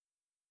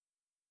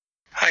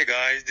Hi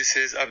guys, this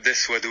is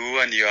Abdes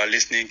Wadou and you are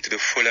listening to the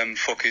Fulham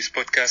Focus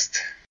podcast.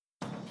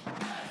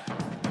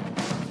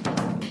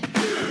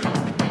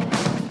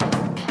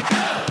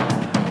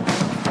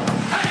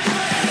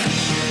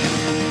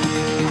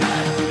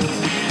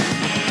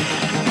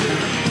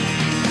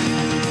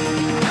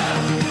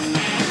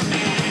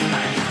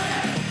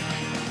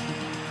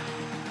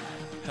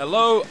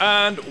 Hello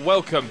and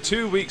welcome.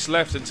 2 weeks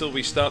left until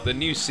we start the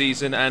new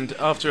season, and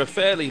after a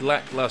fairly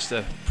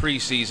lackluster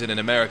pre-season in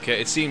America,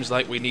 it seems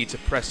like we need to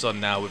press on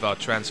now with our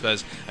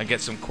transfers and get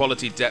some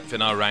quality depth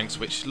in our ranks,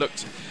 which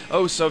looked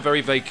so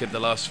very vacant the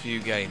last few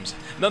games.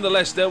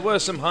 Nonetheless, there were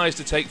some highs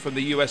to take from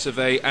the US of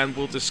A, and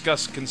we'll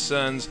discuss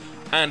concerns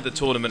and the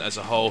tournament as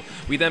a whole.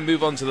 We then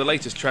move on to the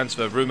latest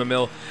transfer rumour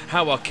mill,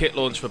 how our kit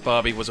launch for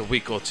Barbie was a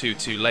week or two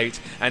too late,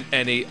 and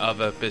any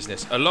other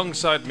business.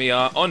 Alongside me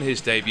are, on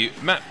his debut,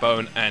 Matt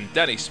Bone and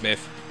Danny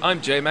Smith.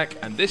 I'm Jmac,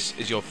 and this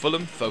is your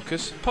Fulham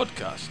Focus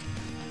podcast.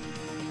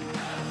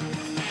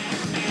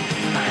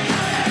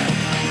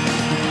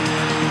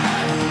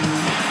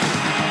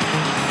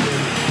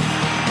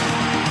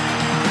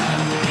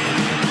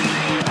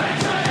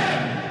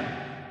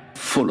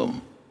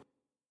 Fulham.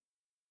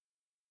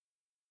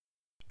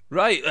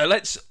 Right,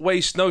 let's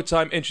waste no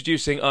time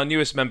introducing our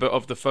newest member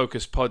of the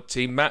Focus Pod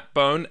team, Matt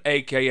Bone,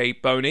 aka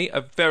Boney. A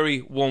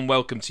very warm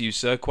welcome to you,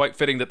 sir. Quite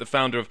fitting that the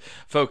founder of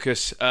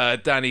Focus,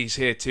 Danny's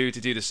here too,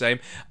 to do the same.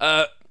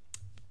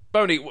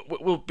 Boney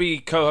will be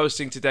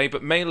co-hosting today,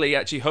 but mainly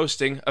actually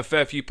hosting a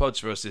fair few pods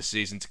for us this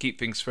season to keep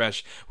things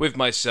fresh with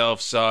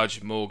myself,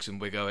 Sarge, Morgs and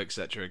Wiggo,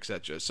 etc,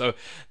 etc. So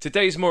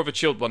today's more of a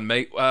chilled one,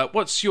 mate.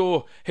 What's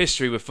your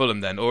history with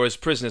Fulham then? Or as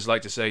prisoners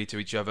like to say to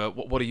each other,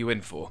 what are you in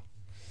for?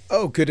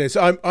 Oh goodness,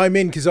 I'm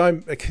in because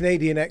I'm a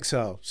Canadian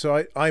exile.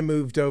 So I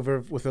moved over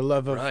with a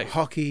love of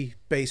hockey,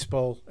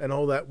 baseball, and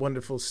all that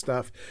wonderful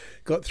stuff.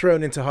 Got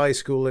thrown into high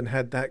school and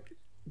had that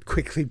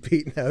quickly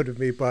beaten out of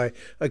me by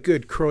a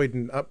good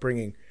Croydon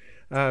upbringing.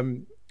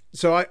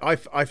 So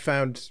I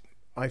found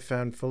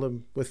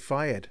Fulham with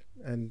Fayed,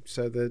 and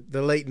so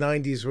the late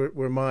 '90s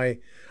were my.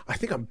 I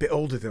think I'm a bit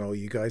older than all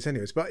you guys,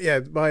 anyways. But yeah,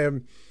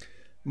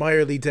 my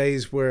early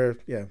days were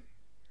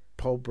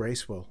Paul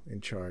Bracewell in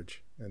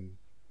charge and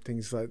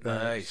things like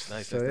that.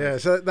 Nice. So yeah,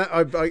 so that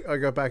I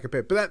go back a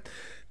bit, but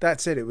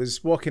that's it. It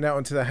was walking out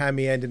onto the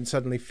hammy end and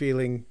suddenly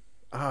feeling,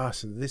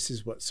 so this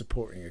is what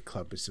supporting a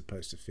club is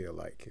supposed to feel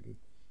like,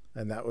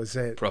 and that was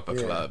it. Proper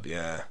club,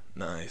 yeah,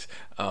 nice.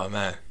 Oh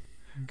man,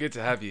 good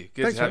to have you.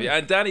 Thanks, to have you.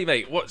 And Danny,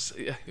 mate,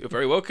 you're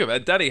very welcome.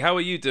 And Danny, how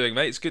are you doing,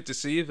 mate? It's good to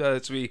see you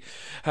as we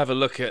have a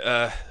look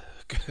at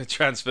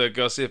transfer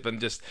gossip and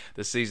just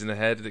the season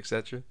ahead,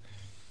 etc.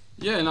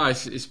 Yeah,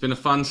 nice. It's been a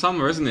fun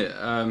summer, isn't it?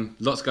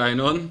 Lots going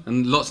on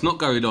and lots not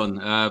going on,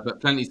 but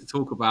plenty to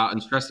talk about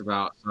and stress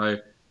about. So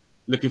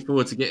looking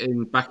forward to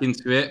getting back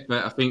into it.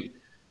 But I think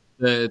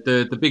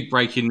the big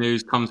breaking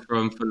news comes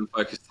from Fulham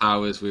Focus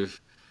Towers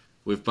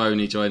with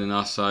Boney joining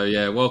us. So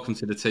yeah, welcome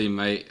to the team,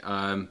 mate.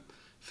 I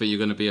think you're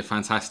going to be a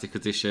fantastic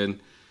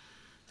addition.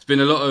 It's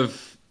been a lot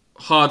of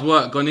hard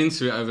work gone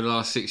into it over the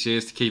last 6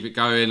 years to keep it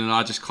going, and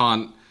I just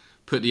can't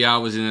put the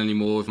hours in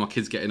anymore with my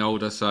kids getting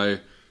older. So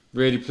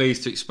really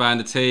pleased to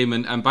expand the team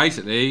and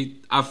basically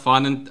have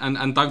fun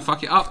and don't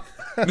fuck it up.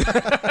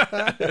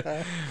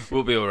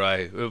 We'll be all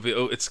right.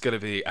 It's going to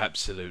be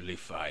absolutely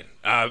fine.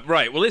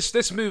 Right. Well,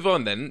 let's move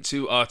on then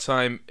to our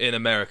time in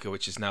America,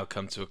 which has now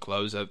come to a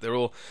close. They're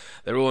all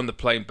on the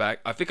plane back.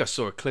 I think I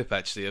saw a clip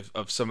actually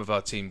of some of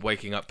our team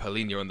waking up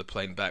Paulinho on the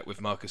plane back with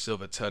Marcus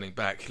Silva turning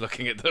back,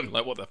 looking at them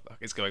like, what the fuck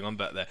is going on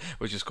back there?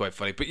 Which is quite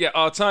funny. But yeah,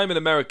 our time in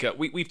America.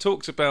 We've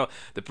talked about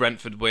the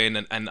Brentford win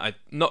and I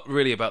not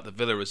really about the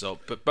Villa result.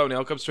 But Boney,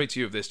 I'll come straight to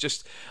you with this.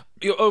 Just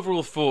your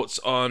overall thoughts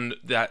on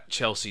that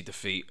Chelsea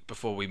defeat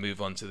before we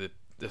move on to the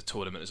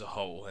tournament as a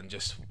whole and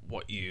just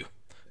what you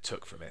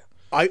took from it.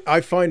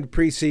 I find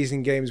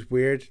pre-season games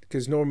weird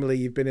because normally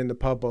you've been in the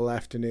pub all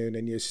afternoon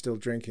and you're still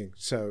drinking.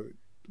 So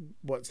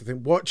what's the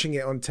thing? Watching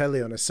it on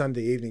telly on a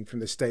Sunday evening from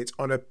the States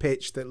on a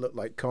pitch that looked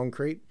like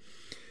concrete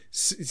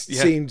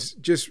seemed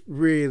just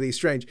really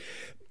strange.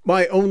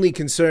 My only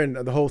concern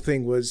of the whole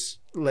thing was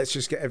let's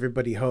just get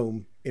everybody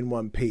home in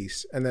one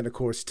piece. And then, of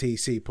course,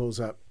 TC pulls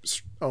up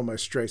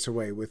almost straight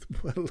away with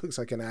what looks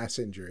like an ass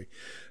injury.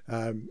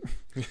 And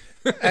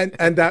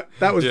that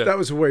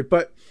was a worry.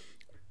 But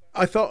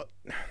I thought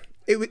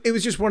it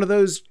was just one of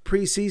those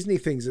pre-season-y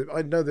things.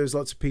 I know there's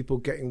lots of people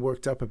getting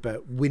worked up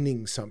about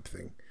winning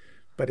something.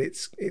 But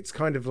it's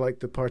kind of like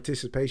the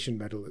participation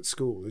medal at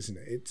school, isn't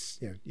it? It's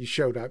you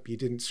showed up, you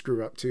didn't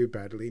screw up too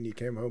badly, and you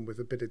came home with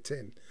a bit of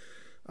tin.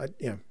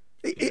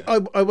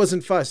 I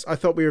wasn't fussed. I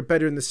thought we were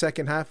better in the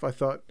second half. I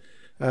thought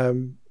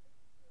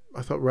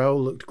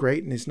Raul looked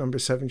great in his number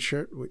 7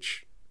 shirt,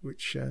 which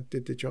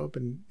did the job,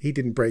 and he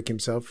didn't break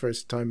himself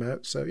first time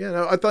out. So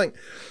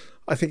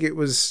I think it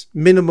was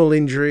minimal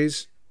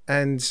injuries,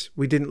 and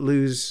we didn't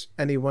lose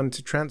anyone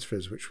to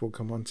transfers, which we'll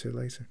come on to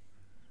later.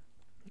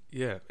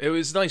 Yeah, it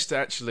was nice to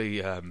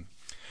actually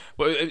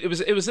Well, it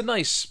was a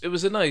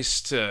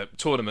nice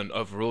tournament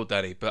overall,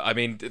 Danny. But I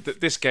mean,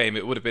 this game,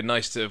 it would have been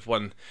nice to have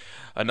won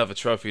another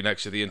trophy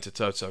next to the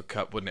Intertoto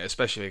Cup, wouldn't it?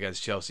 Especially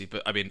against Chelsea.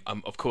 But I mean,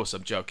 of course,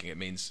 I'm joking. It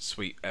means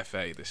sweet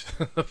FA. This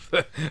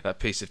that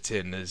piece of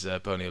tin, as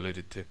Boney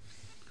alluded to.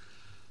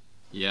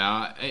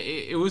 Yeah,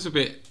 it was a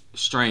bit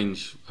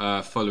strange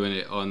following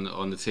it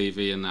on the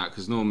TV and that,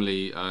 because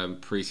normally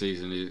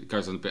pre-season it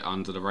goes on a bit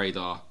under the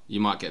radar. You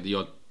might get the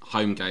odd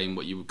home game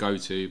what you would go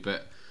to,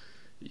 but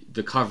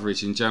the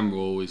coverage in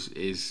general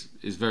is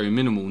very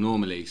minimal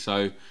normally.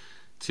 So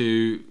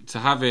to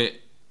have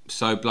it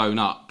so blown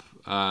up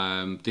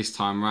this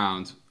time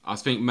round, I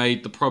think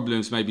made the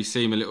problems maybe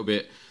seem a little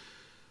bit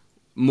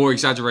more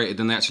exaggerated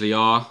than they actually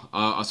are.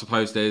 I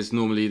suppose there's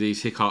normally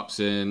these hiccups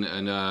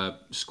and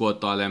squad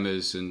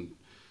dilemmas and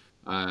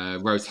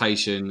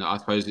rotation. I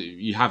suppose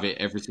you have it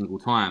every single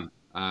time.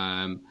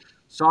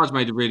 Sarge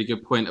made a really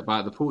good point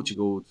about the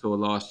Portugal tour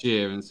last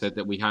year and said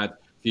that we had a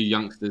few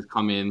youngsters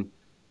come in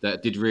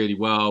that did really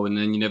well, and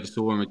then you never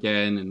saw them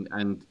again,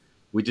 and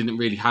we didn't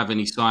really have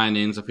any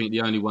signings. I think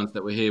the only ones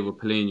that were here were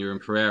Polina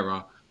and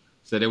Pereira.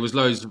 So there was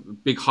loads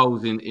of big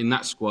holes in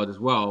that squad as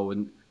well,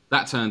 and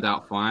that turned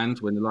out fine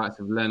when the likes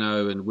of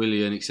Leno and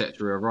Willian,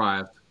 etc.,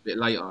 arrived a bit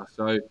later.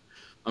 So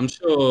I'm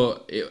sure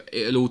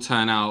it'll all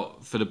turn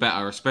out for the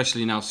better,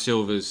 especially now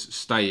Silva's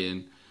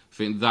staying. I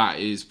think that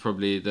is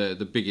probably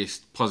the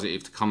biggest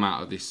positive to come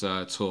out of this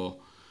tour.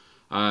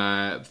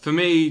 For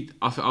me,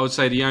 I would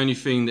say the only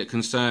thing that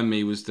concerned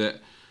me was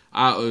that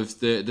out of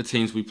the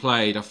teams we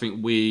played, I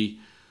think we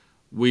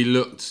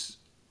looked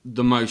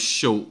the most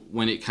short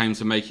when it came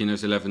to making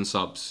those 11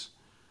 subs.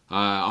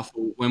 I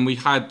thought when we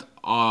had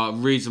our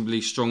reasonably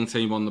strong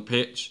team on the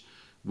pitch,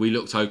 we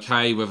looked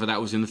okay, whether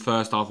that was in the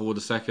first half or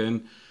the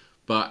second.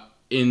 But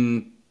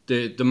in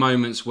the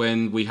moments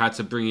when we had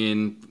to bring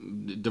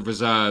in the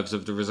reserves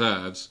of the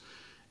reserves,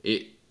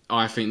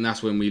 I think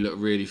that's when we look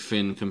really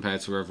thin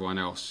compared to everyone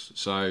else.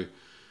 So,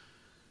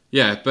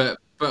 yeah, but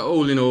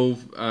all in all,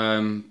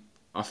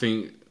 I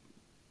think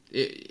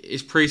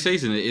it's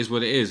pre-season. It is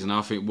what it is, and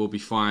I think we'll be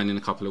fine in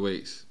a couple of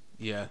weeks.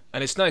 Yeah,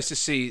 and it's nice to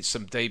see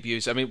some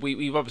debuts. I mean,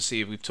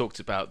 we've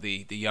talked about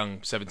the young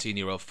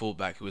 17-year-old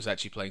fullback who was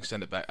actually playing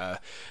centre back,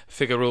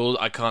 Figueroa.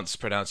 I can't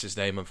pronounce his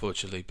name,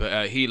 unfortunately,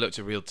 but he looked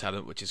a real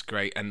talent, which is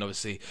great. And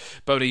obviously,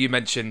 Boney, you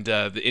mentioned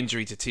the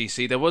injury to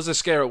TC. There was a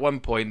scare at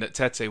one point that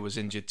Tete was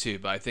injured too,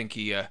 but I think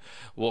he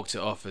walked it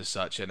off as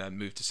such and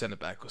moved to centre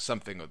back or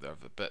something or the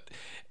other. But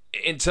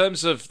in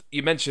terms of,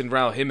 you mentioned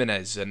Raul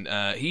Jimenez,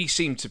 and he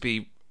seemed to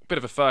be bit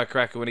of a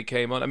firecracker when he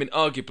came on. I mean,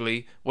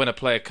 arguably, when a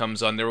player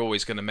comes on, they're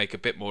always going to make a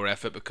bit more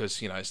effort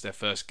because, it's their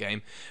first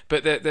game.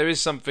 But there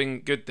is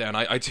something good there, and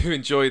I do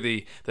enjoy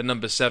the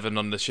number 7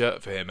 on the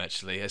shirt for him,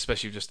 actually,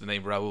 especially just the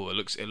name Raul.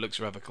 It looks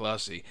rather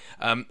classy.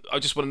 I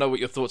just want to know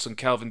what your thoughts on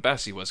Calvin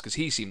Bassey was, because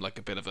he seemed like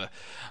a bit of a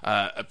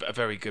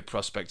very good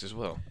prospect as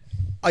well.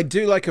 I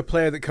do like a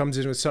player that comes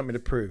in with something to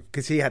prove,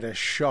 because he had a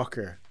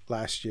shocker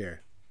last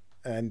year,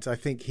 and I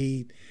think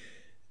he,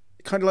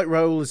 kind of like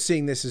Raul, is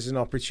seeing this as an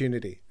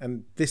opportunity,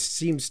 and this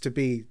seems to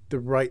be the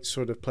right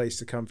sort of place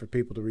to come for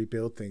people to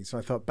rebuild things.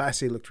 And I thought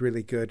Bassey looked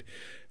really good.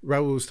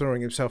 Raul was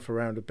throwing himself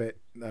around a bit.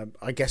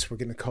 I guess we're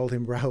going to call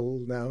him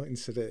Raul now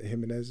instead of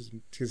Jimenez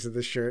because of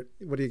the shirt.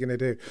 What are you going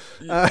to do?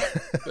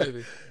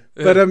 Maybe.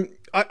 But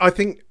I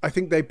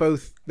think they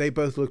both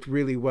looked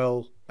really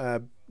well.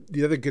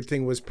 The other good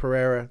thing was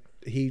Pereira.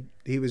 He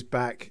was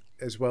back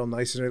as well,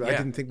 nice and early. Yeah. I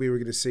didn't think we were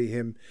going to see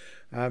him.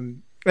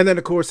 And then,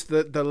 of course,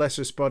 the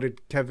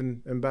lesser-spotted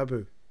Kevin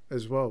Mbabu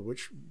as well,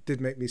 which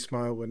did make me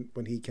smile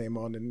when he came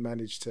on and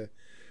managed to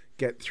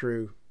get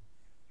through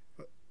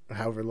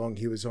however long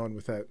he was on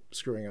without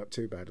screwing up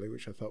too badly,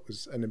 which I thought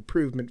was an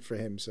improvement for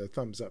him. So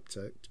thumbs up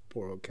to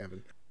poor old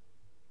Kevin.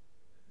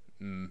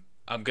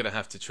 I'm going to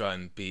have to try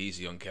and be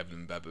easy on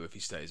Kevin Mbabu if he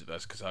stays with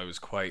us, because I was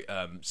quite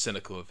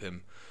cynical of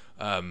him.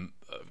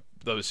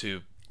 Those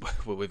who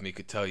were with me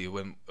could tell you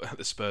when at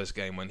the Spurs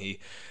game when he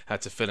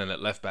had to fill in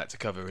at left back to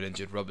cover an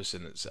injured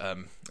Robertson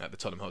at the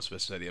Tottenham Hotspur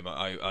Stadium,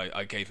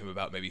 I gave him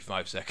about maybe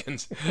 5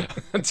 seconds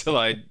until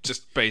I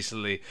just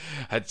basically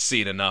had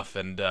seen enough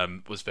and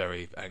was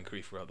very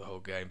angry throughout the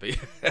whole game. But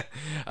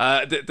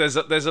yeah, there's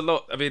a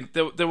lot. I mean,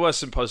 there were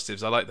some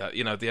positives. I like that.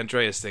 The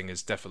Andreas thing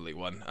is definitely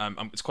one.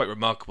 It's quite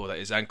remarkable that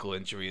his ankle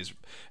injury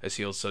has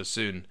healed so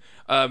soon.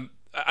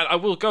 I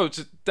will go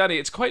to Danny.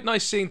 It's quite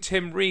nice seeing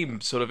Tim Ream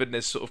sort of in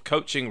this sort of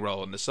coaching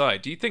role on the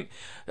side. Do you think,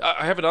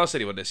 I haven't asked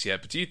anyone this yet,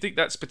 but do you think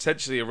that's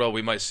potentially a role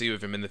we might see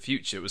with him in the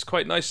future? It was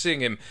quite nice seeing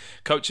him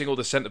coaching all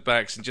the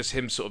centre-backs and just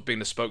him sort of being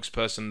the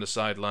spokesperson on the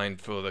sideline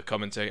for the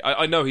commentary.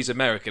 I know he's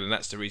American and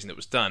that's the reason it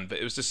was done, but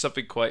it was just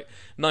something quite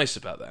nice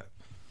about that.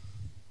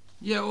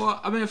 Yeah, well,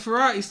 I mean,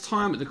 throughout his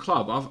time at the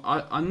club,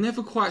 I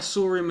never quite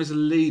saw him as a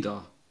leader.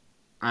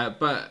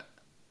 But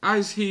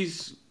as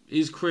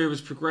his career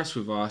has progressed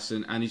with us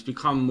and he's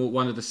become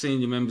one of the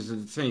senior members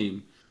of the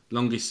team,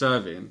 longest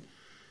serving.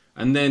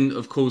 And then,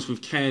 of course,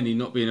 with Kearney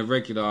not being a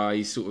regular,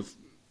 he's sort of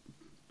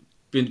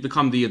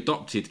become the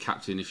adopted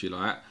captain, if you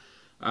like.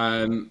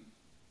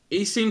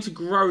 He seemed to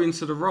grow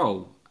into the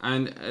role.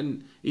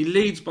 and he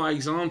leads by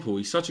example.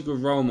 He's such a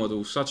good role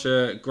model, such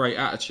a great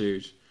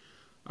attitude.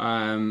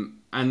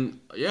 And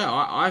yeah,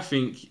 I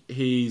think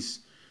he's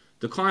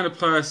the kind of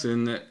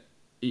person that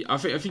I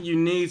think you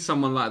need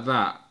someone like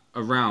that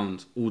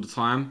around all the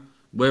time,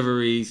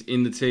 whether he's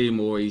in the team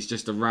or he's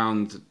just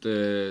around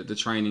the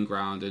training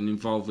ground and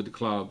involved with the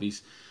club.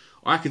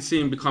 I could see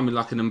him becoming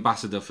like an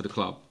ambassador for the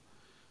club.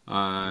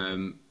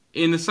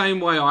 In the same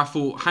way I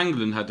thought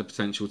Hangland had the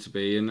potential to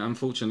be, and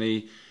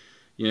unfortunately,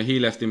 he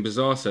left in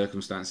bizarre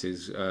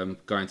circumstances,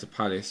 going to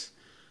Palace.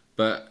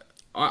 But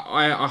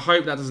I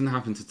hope that doesn't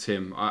happen to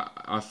Tim.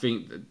 I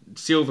think that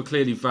Silva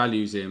clearly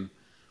values him.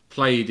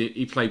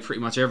 He played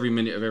pretty much every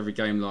minute of every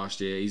game last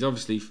year. He's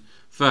obviously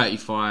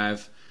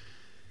 35.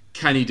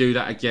 Can he do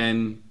that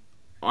again?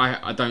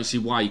 I don't see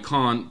why he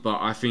can't,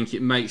 but I think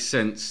it makes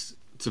sense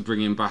to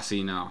bring in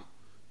Bassi now.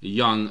 A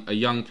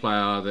young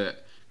player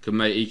that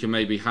he can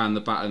maybe hand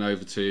the baton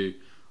over to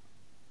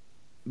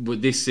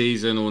with this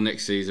season or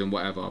next season,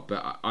 whatever.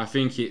 But I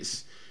think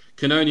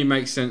can only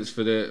make sense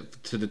for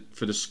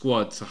the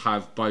squad to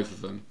have both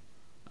of them,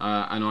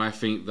 and I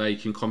think they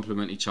can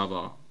complement each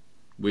other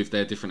with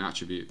their different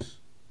attributes.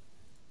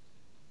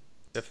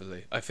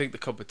 Definitely. I think the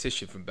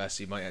competition from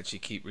Bassi might actually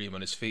keep Ream on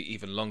his feet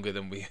even longer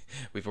than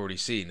we've already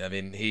seen. I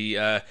mean,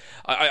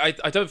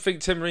 I don't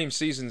think Tim Ream's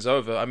season's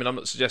over. I mean, I'm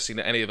not suggesting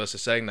that any of us are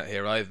saying that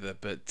here either,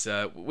 but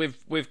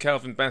with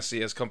Calvin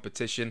Bassi as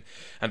competition,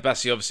 and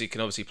Bassi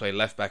can play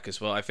left back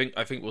as well. I think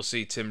we'll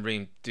see Tim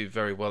Ream do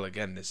very well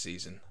again this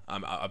season.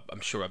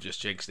 I'm sure I've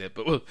just jinxed it,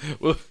 but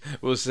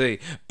we'll see.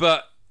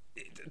 But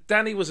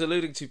Danny was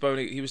alluding to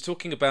Boney. He was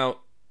talking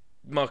about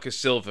Marcus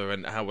Silva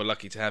and how we're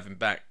lucky to have him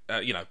back.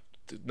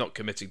 Not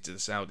committing to the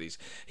Saudis.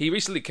 He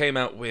recently came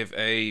out with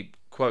a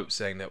quote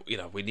saying that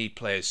we need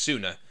players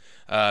sooner.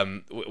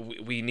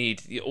 We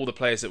need all the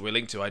players that we're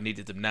linked to. I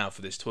needed them now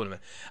for this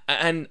tournament,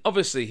 and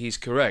obviously he's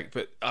correct.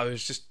 But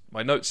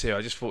my notes here.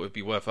 I just thought it would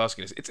be worth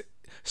asking this. It's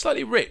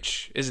slightly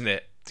rich, isn't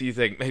it? Do you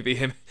think maybe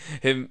him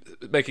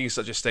making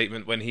such a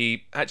statement when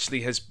he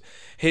actually has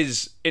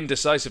his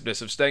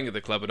indecisiveness of staying at the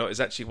club or not is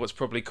actually what's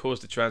probably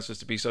caused the transfers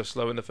to be so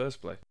slow in the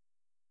first place?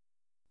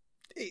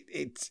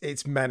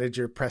 It's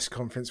manager press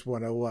conference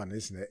 101,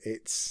 isn't it?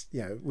 It's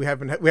we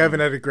haven't had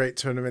a great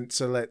tournament,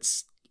 so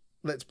let's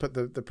put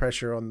the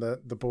pressure on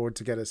the board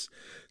to get us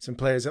some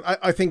players. And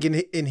I think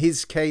in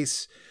his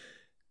case,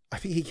 I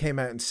think he came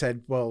out and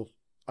said, "Well,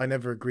 I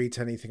never agreed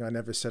to anything. I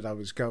never said I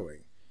was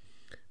going."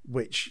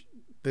 Which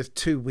the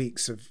 2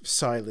 weeks of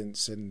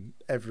silence and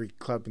every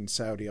club in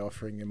Saudi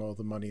offering him all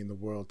the money in the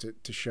world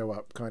to show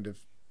up kind of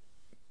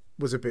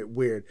was a bit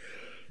weird.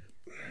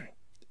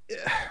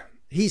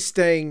 He's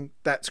staying,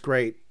 that's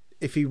great.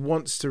 If he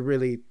wants to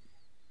really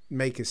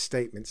make a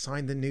statement,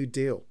 sign the new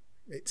deal.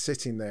 It's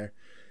sitting there.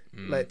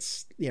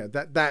 That's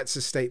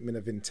a statement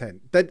of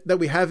intent. That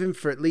we have him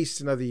for at least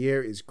another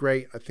year is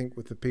great. I think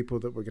with the people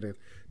that we're going to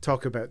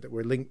talk about that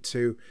we're linked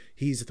to,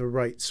 he's the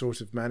right sort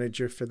of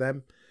manager for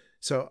them.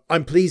 So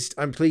I'm pleased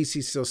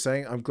he's still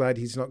staying. I'm glad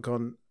he's not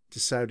gone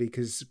to Saudi,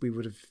 because we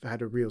would have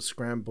had a real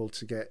scramble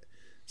to get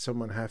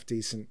someone half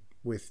decent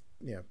with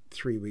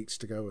 3 weeks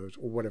to go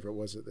or whatever it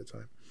was at the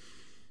time.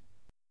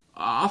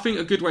 I think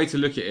a good way to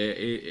look at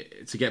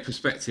it to get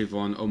perspective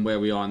on where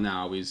we are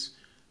now is,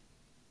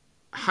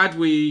 had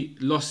we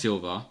lost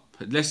Silva,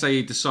 let's say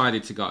he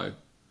decided to go,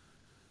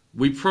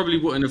 we probably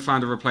wouldn't have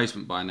found a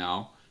replacement by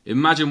now.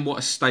 Imagine what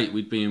a state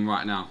we'd be in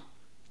right now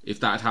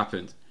if that had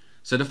happened.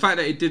 So the fact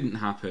that it didn't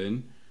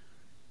happen,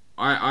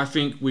 I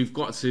think we've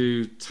got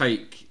to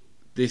take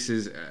this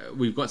as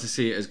we've got to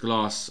see it as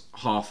glass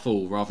half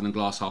full rather than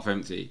glass half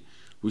empty.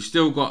 We've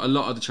still got a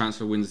lot of the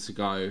transfer window to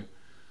go.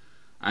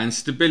 And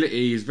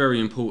stability is very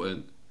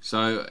important.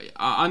 So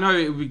I know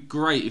it would be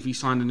great if he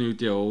signed a new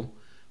deal.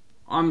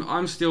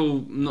 I'm still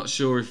not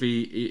sure if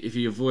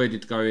he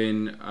avoided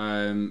going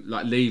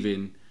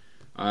leaving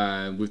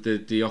with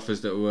the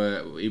offers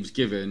that he was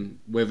given,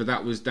 whether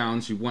that was down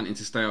to wanting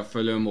to stay at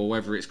Fulham or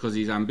whether it's because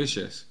he's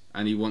ambitious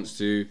and he wants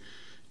to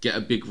get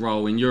a big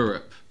role in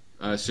Europe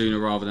sooner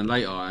rather than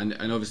later. And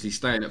obviously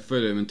staying at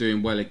Fulham and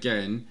doing well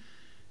again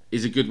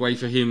is a good way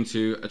for him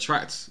to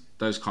attract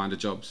those kind of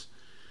jobs.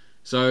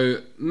 So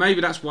maybe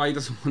that's why he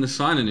doesn't want to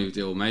sign a new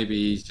deal. Maybe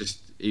he's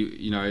just,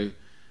 if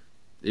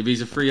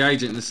he's a free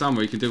agent in the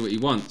summer, he can do what he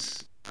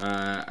wants.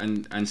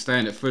 And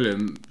staying at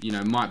Fulham,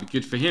 might be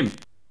good for him.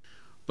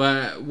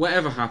 But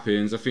whatever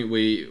happens, I think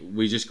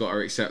we just got to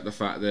accept the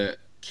fact that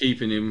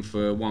keeping him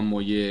for one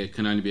more year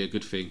can only be a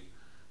good thing.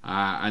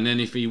 And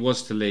then if he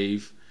was to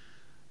leave,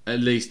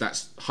 at least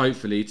that's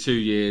hopefully 2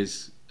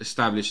 years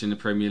established in the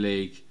Premier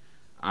League.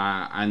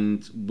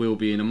 And we'll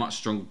be in a much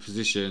stronger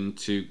position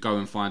to go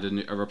and find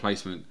a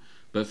replacement.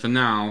 But for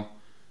now,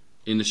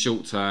 in the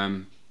short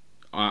term,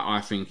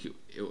 I think,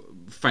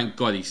 thank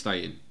God he's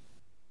staying.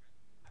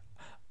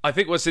 I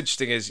think what's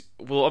interesting is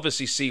we'll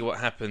obviously see what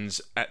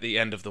happens at the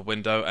end of the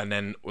window, and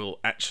then we'll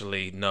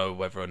actually know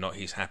whether or not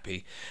he's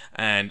happy.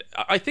 And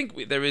I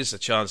think there is a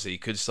chance that he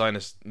could sign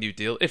a new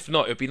deal. If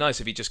not, it would be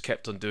nice if he just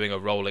kept on doing a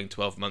rolling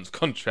 12-month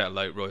contract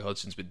like Roy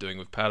Hodgson's been doing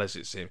with Palace,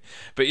 it seems.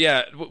 But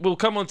yeah, we'll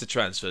come on to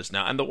transfers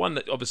now. And the one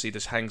that obviously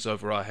just hangs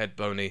over our head,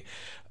 Boney,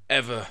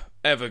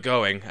 ever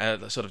going,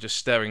 sort of just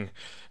staring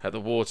at the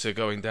water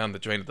going down the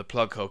drain of the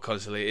plug hole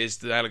constantly, is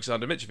the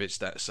Alexander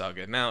Mitrovic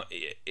saga. Now,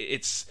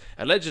 it's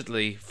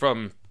allegedly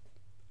from,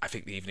 I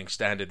think, the Evening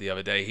Standard the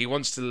other day, he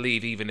wants to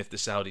leave even if the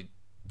Saudi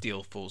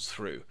deal falls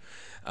through.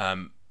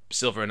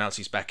 Silva announced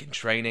he's back in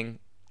training.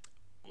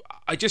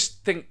 I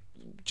just think,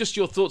 just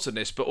your thoughts on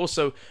this, but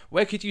also,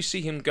 where could you see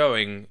him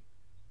going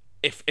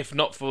if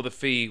not for the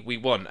fee we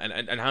want,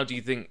 and how do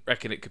you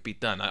reckon it could be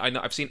done? I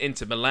know I've seen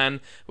Inter Milan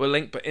were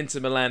linked, but Inter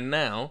Milan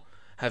now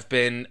have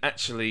been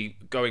actually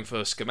going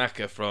for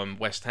Jmac from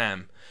West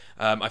Ham.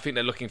 I think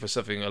they're looking for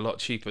something a lot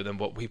cheaper than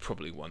what we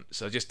probably want.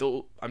 So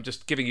I'm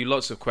just giving you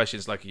lots of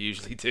questions like I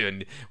usually do,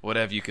 and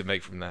whatever you can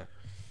make from that.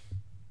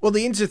 Well,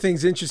 the Inter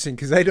thing's interesting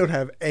because they don't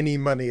have any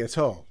money at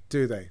all,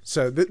 do they?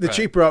 So the Right.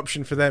 cheaper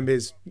option for them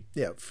is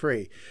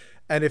free.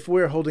 And if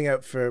we're holding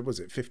out for,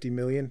 was it 50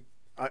 million?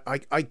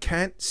 I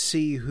can't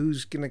see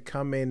who's going to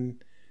come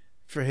in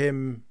for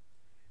him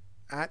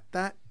at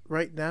that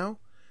right now.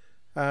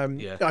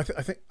 Yeah. I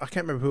think I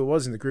can't remember who it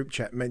was in the group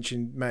chat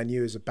mentioned Man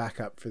U as a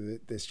backup for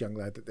this young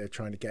lad that they're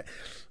trying to get.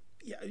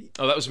 Yeah,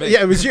 Oh, that was me.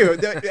 yeah, it was you.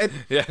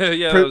 yeah,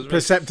 that was me.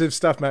 Perceptive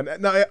stuff, man.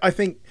 No, I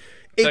think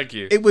Thank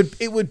you. It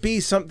would be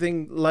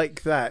something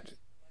like that,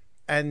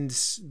 and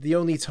the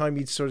only time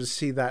you'd sort of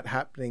see that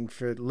happening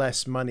for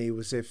less money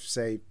was if,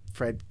 say,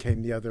 Fred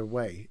came the other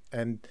way,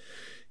 and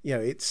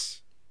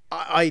it's.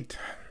 I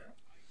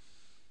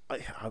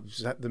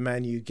was at the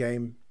Man U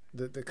game,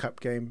 the cup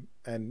game,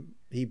 and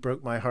he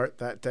broke my heart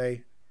that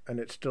day, and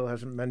it still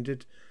hasn't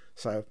mended.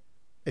 So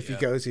if he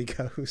goes, he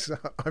goes.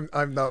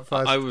 I'm not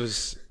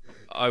fussed.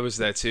 I was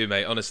there too,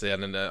 mate. Honestly,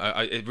 and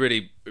it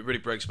really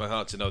breaks my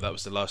heart to know that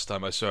was the last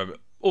time I saw him.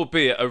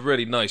 Albeit a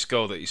really nice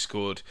goal that he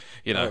scored,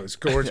 it was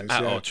gorgeous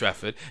at Old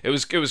Trafford. It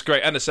was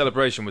great, and the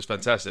celebration was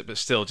fantastic. But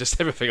still,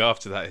 just everything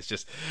after that is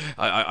just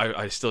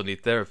I still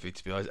need therapy,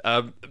 to be honest.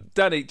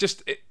 Danny,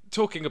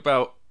 talking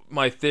about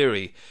my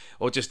theory,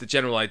 or just the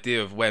general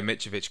idea of where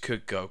Mitrovic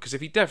could go, because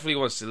if he definitely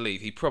wants to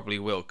leave, he probably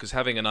will, because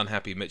having an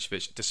unhappy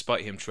Mitrovic,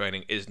 despite him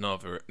training, is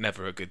never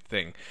a good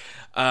thing.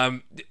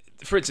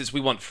 For instance, we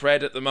want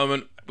Fred at the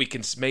moment. I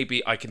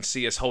can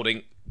see us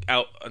holding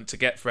out to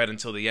get Fred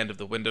until the end of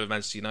the window of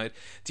Manchester United.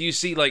 Do you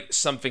see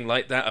something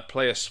like that, a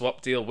player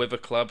swap deal with a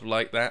club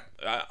like that?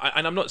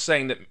 And I'm not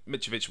saying that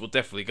Mitrovic will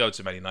definitely go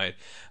to Man United.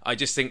 I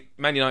just think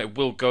Man United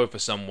will go for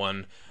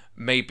someone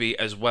maybe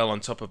as well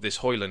on top of this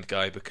Højlund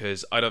guy,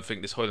 because I don't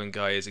think this Højlund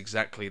guy is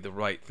exactly the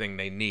right thing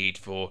they need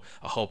for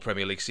a whole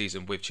Premier League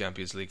season with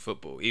Champions League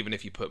football, even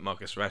if you put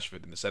Marcus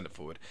Rashford in the centre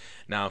forward.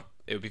 Now,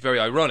 it would be very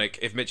ironic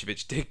if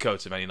Mitrovic did go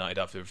to Man United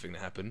after everything that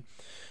happened.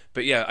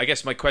 But yeah, I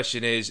guess my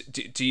question is,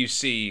 do you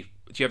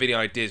have any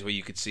ideas where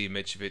you could see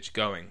Mitrovic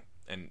going,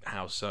 and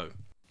how so?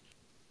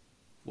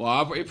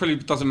 Well, it probably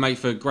doesn't make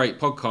for great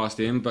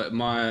podcasting, but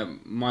my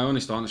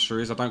honest answer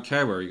is I don't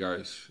care where he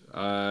goes.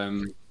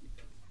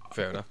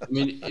 Fair enough. I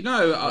mean, and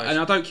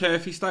I don't care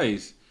if he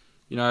stays.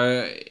 At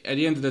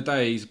the end of the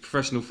day, he's a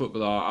professional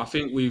footballer. I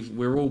think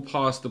we're all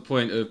past the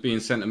point of being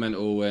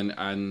sentimental and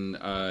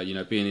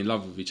being in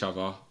love with each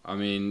other. I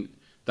mean,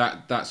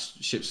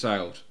 that's ship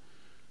sailed.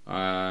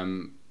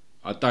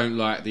 I don't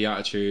like the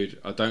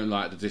attitude. I don't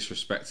like the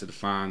disrespect to the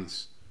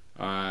fans.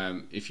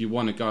 If you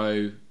want to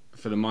go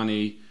for the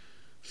money,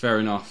 fair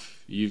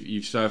enough.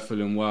 You've served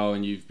Fulham well,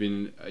 and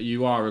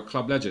you are a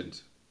club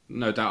legend,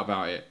 no doubt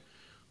about it.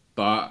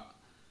 But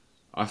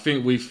I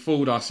think we've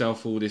fooled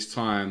ourselves all this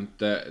time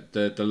that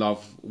the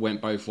love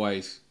went both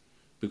ways,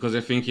 because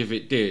I think if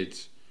it did,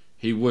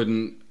 he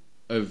wouldn't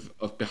have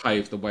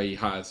behaved the way he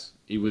has.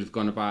 He would have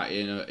gone about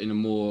it in a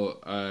more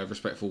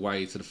respectful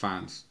way to the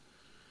fans.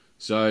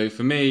 So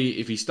for me,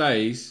 if he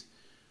stays,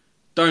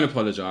 don't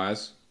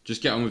apologise.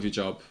 Just get on with your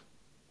job,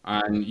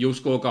 and you'll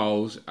score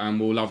goals, and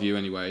we'll love you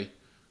anyway.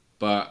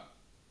 But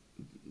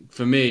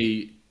for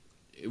me,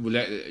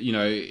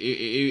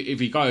 if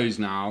he goes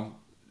now,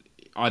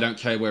 I don't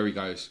care where he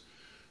goes.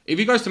 If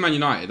he goes to Man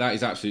United, that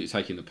is absolutely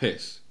taking the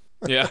piss.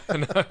 Yeah,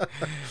 no.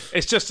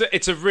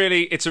 It's a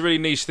really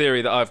niche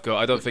theory that I've got.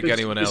 I don't think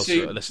anyone else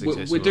listening to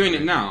this. We're doing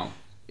it now.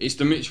 It's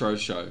the Mitro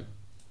show.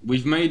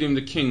 We've made him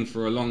the king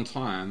for a long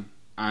time,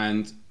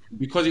 and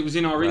because it was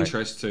in our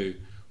interest to,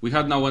 we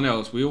had no one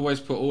else. We always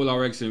put all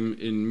our eggs in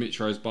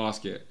Mitro's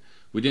basket.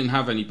 We didn't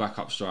have any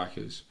backup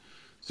strikers,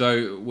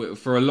 so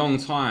for a long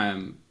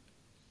time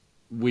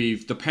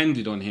we've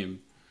depended on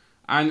him.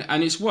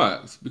 And it's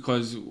worked,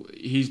 because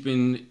he's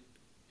been...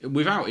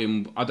 Without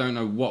him, I don't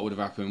know what would have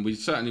happened. We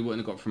certainly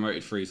wouldn't have got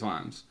promoted 3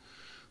 times.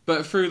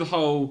 But through the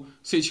whole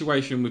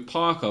situation with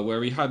Parker,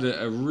 where he had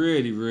a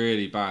really,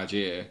 really bad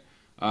year,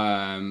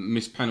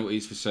 missed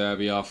penalties for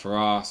Serbia, for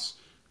us,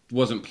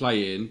 wasn't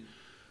playing,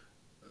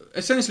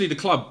 essentially the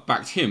club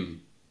backed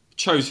him.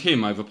 chose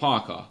him over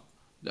Parker.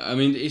 I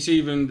mean, it's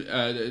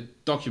even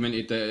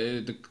documented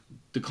that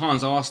the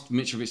Khans asked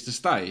Mitrovic to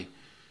stay.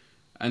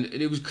 And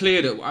it was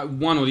clear that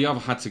one or the other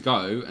had to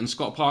go, and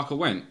Scott Parker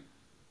went.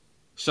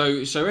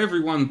 So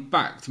everyone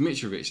backed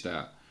Mitrovic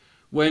there.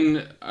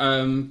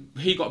 When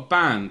he got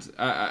banned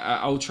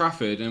at Old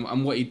Trafford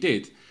and what he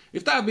did,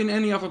 if that had been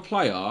any other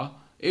player,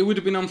 it would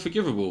have been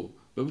unforgivable.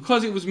 But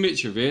because it was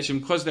Mitrovic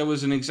and because there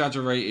was an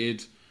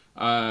exaggerated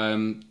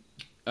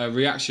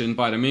reaction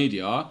by the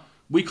media,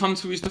 we come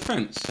to his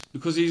defence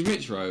because he's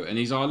Mitro and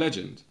he's our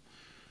legend.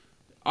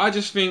 I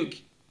just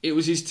think it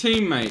was his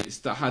teammates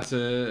that had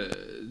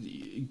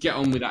to get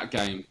on with that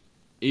game,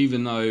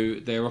 even though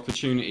their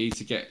opportunity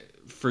to get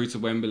through to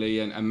Wembley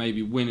and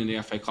maybe win in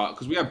the FA Cup,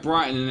 because we had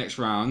Brighton in the next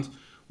round.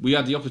 We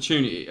had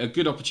a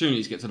good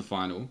opportunity to get to the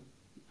final.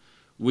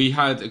 We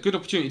had a good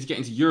opportunity to get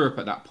into Europe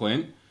at that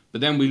point,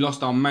 but then we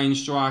lost our main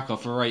striker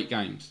for 8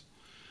 games.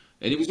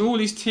 And it was all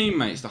his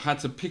teammates that had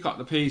to pick up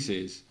the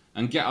pieces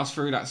and get us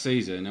through that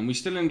season, and we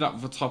still ended up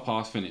with a top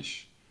half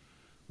finish,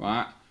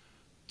 right?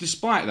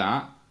 Despite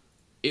that,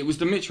 it was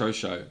the Mitro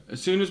show.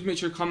 As soon as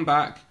Mitro come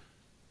back,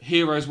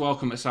 heroes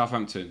welcome at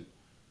Southampton.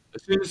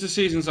 As soon as the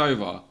season's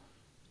over,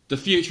 the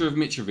future of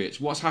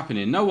Mitrovic, what's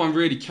happening? No one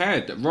really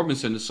cared that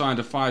Robinson had signed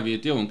a 5-year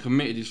deal and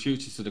committed his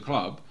future to the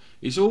club.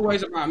 It's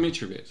always about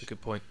Mitrovic. That's a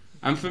good point.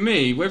 And for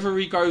me, whether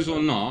he goes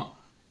or not,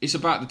 it's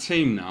about the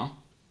team now.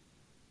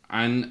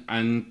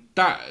 And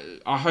that,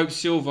 I hope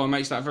Silva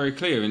makes that very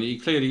clear. And he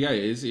clearly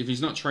is. If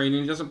he's not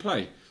training, he doesn't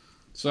play.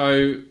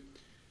 So,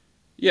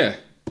 yeah.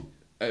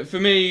 For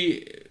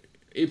me,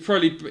 it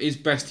probably is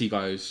best he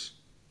goes.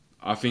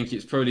 I think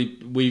it's probably...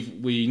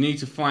 We need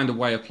to find a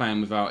way of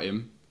playing without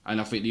him. And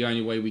I think the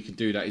only way we can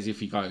do that is if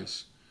he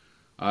goes.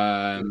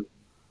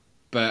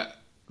 But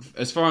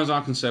as far as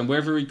I'm concerned,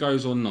 whether he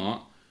goes or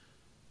not,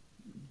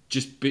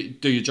 just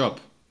do your job.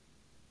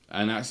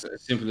 And that's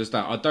as simple as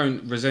that. I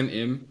don't resent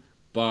him,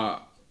 but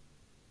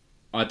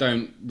I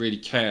don't really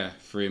care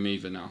for him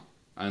either now.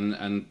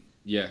 And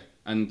yeah.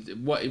 And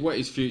what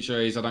his future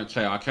is, I don't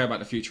care. I care about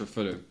the future of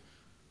Fulham.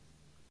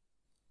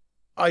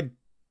 I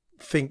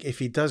think if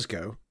he does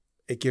go,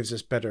 it gives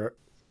us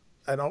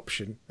an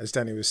option, as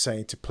Danny was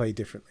saying, to play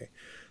differently.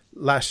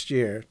 Last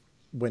year,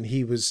 when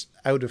he was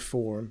out of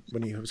form,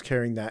 when he was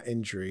carrying that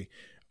injury,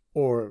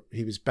 or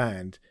he was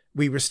banned,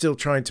 we were still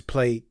trying to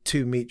play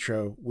to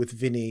Mitro with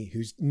Vinny,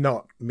 who's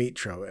not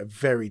Mitro, a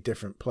very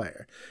different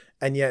player.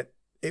 And yet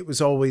it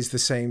was always the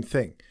same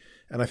thing.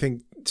 And I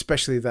think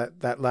especially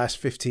that last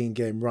 15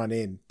 game run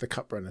in, the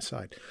cup run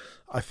aside,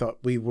 I thought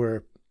we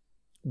were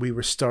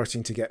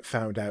starting to get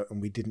found out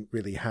and we didn't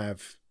really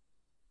have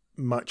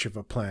much of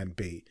a plan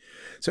B.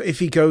 So if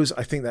he goes,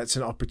 I think that's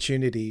an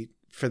opportunity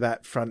for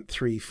that front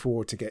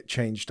 3-4 to get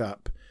changed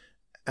up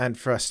and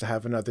for us to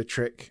have another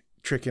trick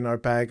in our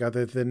bag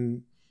other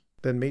than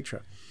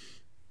Mitra.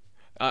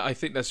 I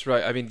think that's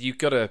right. I mean, you've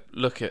got to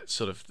look at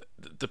sort of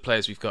the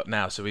players we've got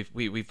now. So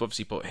we've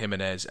obviously bought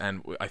Jimenez,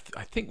 and I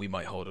think we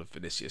might hold on to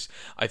Vinicius.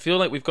 I feel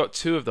like we've got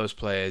 2 of those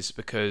players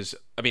because,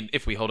 I mean,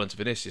 if we hold on to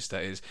Vinicius,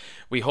 that is,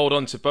 we hold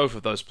on to both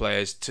of those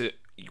players to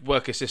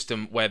work a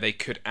system where they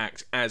could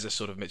act as a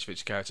sort of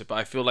Mitrovic character. But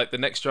I feel like the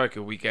next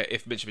striker we get,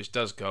 if Mitrovic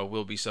does go,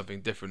 will be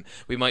something different.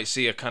 We might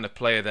see a kind of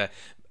player there.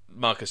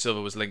 Marcus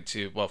Silva was linked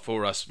to, well,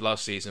 for us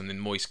last season in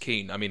Moise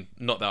Keane. I mean,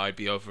 not that I'd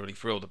be overly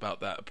thrilled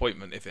about that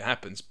appointment if it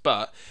happens,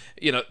 but,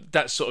 you know,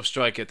 that sort of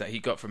striker that he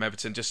got from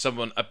Everton, just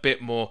someone a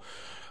bit more...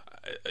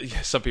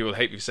 some people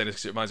hate me for saying this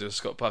because it reminds me of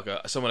Scott Parker.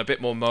 Someone a bit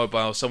more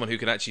mobile, someone who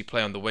can actually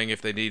play on the wing if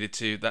they needed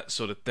to, that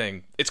sort of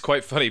thing. It's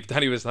quite funny.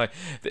 Danny was like,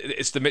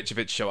 it's the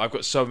Mitrovic show. I've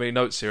got so many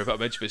notes here about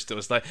Mitrovic still.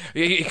 It's like,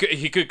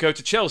 he could go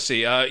to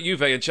Chelsea.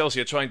 Juve and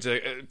Chelsea are trying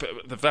to...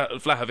 the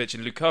Vlahovic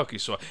and Lukaku.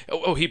 So,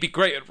 he'd be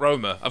great at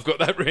Roma. I've got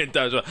that written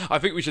down as well. I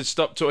think we should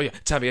stop talking...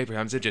 Tammy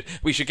Abraham's injured.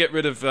 We should get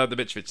rid of the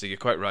Mitrovic thing. You're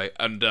quite right.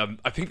 And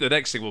I think the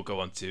next thing we'll go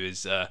on to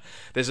is...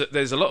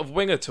 there's a lot of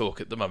winger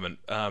talk at the moment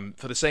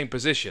for the same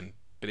position.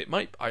 But it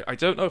might... I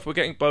don't know if we're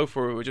getting both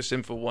or we're just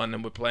in for one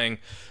and we're playing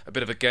a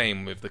bit of a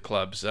game with the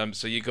clubs.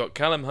 So you got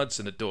Callum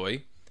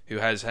Hudson-Odoi, who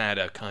has had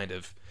a kind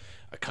of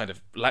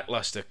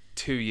lackluster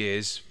 2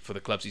 years for the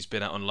clubs he's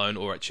been at on loan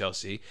or at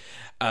Chelsea.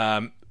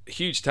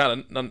 Huge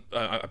talent,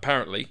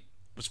 apparently.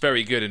 Was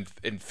very good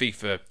in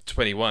FIFA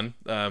 21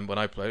 when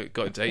I played.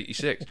 Got into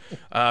 86.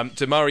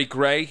 Damari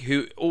Gray,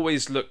 who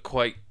always looked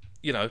quite,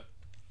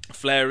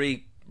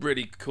 flary,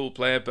 really cool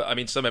player. But I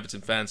mean, some Everton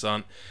fans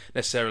aren't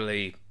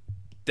necessarily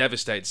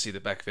devastated to see the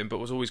back of him, but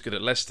was always good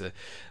at Leicester.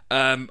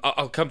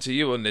 I'll come to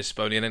you on this,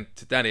 Boney, and then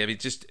to Danny. I mean,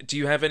 just do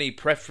you have any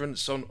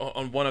preference on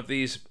one of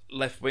these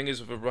left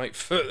wingers with a right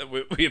foot that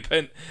we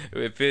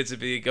appear to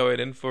be going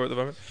in for at the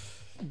moment?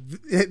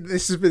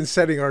 This has been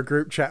setting our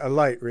group chat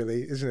alight,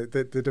 really, isn't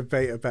it? The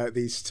debate about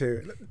these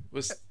two.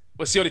 What's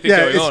the only thing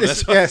going on?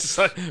 Yes.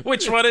 Like,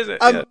 which one is it?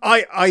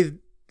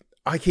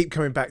 I keep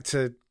coming back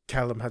to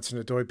Callum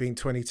Hudson-Odoi being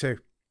 22.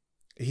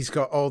 He's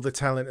got all the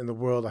talent in the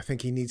world. I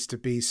think he needs to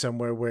be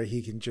somewhere where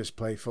he can just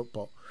play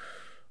football.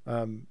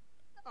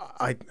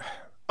 I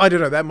I don't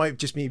know. That might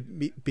just be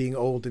me being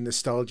old and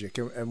nostalgic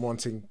and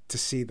wanting to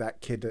see that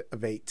kid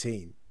of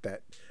 18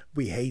 that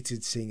we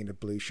hated seeing in a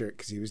blue shirt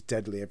because he was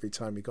deadly every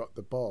time he got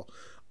the ball.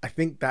 I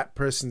think that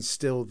person's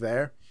still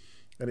there,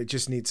 and it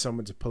just needs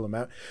someone to pull him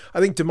out. I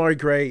think Damari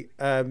Gray,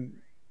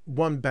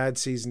 one bad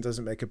season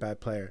doesn't make a bad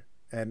player,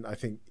 and I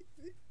think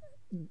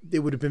it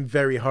would have been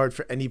very hard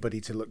for anybody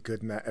to look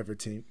good in that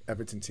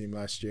Everton team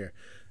last year.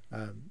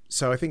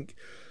 So I think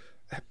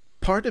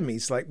part of me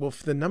is like, well,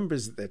 for the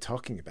numbers that they're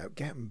talking about,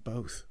 get them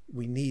both.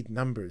 We need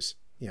numbers.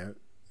 Our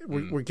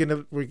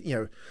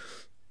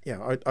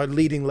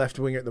leading left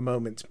winger at the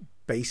moment,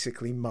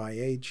 basically my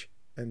age,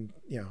 and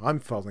I'm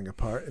falling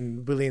apart,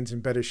 and Willian's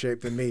in better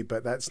shape than me,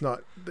 but that's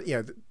not,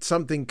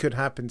 something could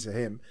happen to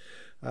him.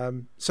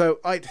 So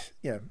I'm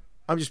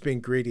just being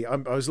greedy. I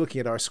was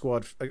looking at our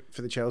squad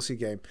for the Chelsea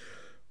game.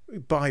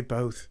 Buy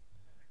both.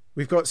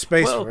 We've got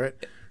space for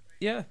it.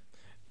 Yeah.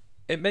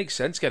 It makes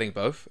sense getting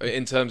both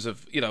in terms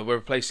of, we're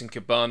replacing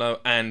Cabano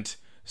and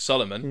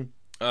Solomon.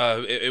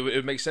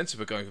 It makes sense if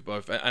we're going for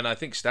both. And I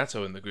think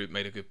Stato in the group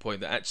made a good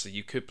point that actually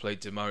you could play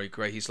Damari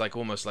Gray. He's like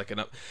almost like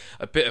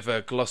a bit of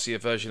a glossier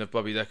version of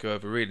Bobby Decker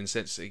over Reed in the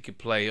sense that he could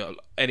play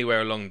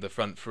anywhere along the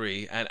front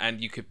three,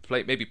 and you could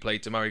maybe play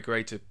Damari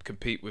Gray to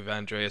compete with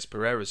Andreas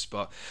Pereira's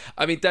spot.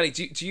 I mean, Danny,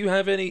 do you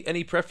have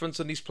any preference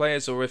on these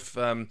players, or if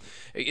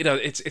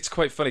it's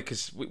quite funny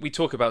because we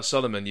talk about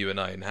Solomon, you and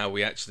I, and how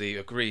we actually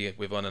agree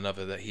with one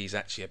another that he's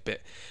actually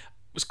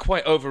was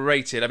quite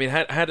overrated. I mean,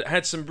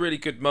 had some really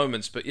good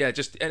moments, but yeah,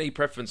 just any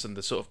preference on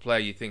the sort of player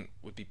you think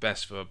would be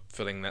best for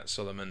filling that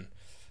Solomon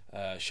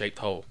shaped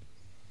hole?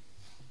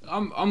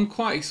 I'm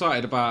quite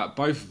excited about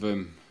both of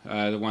them,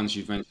 the ones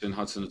you've mentioned,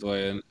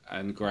 Hudson-Odoi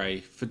and Gray,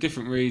 for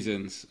different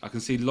reasons. I can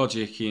see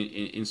logic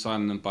in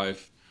signing them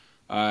both.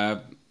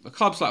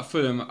 Clubs like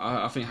Fulham,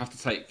 I think, have to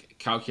take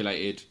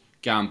calculated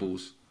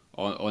gambles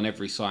on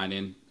every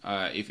signing.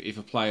 If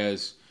a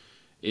player's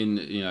in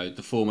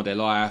the form of their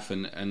life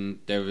and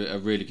they're a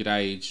really good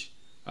age,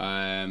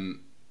 and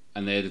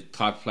they're the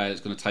type of player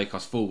that's going to take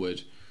us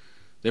forward,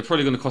 they're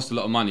probably going to cost a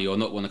lot of money or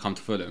not want to come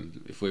to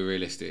Fulham if we're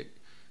realistic.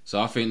 So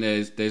I think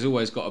there's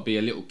always got to be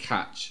a little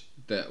catch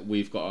that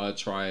we've got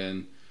to try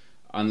and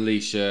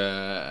unleash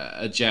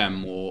a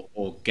gem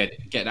or get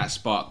that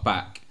spark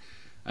back.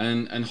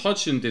 And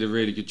Hodgson did a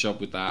really good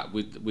job with that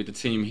with the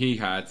team he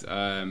had.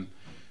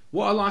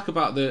 What I like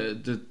about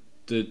the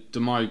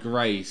Damari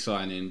Gray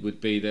signing would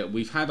be that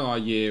we've had our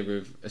year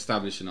of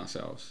establishing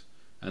ourselves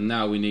and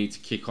now we need to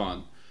kick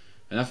on.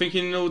 And I think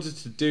in order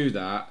to do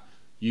that,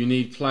 you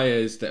need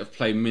players that have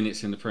played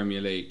minutes in the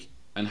Premier League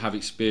and have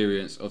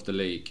experience of the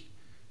league.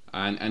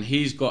 And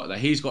he's got that.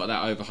 He's got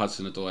that over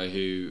Hudson-Odoi,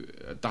 who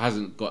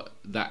hasn't got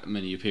that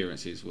many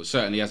appearances. Well,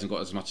 certainly hasn't got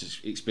as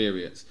much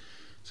experience.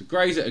 So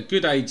Gray's at a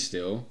good age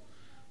still,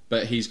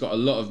 but he's got a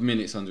lot of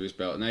minutes under his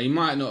belt. Now, he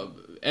might not...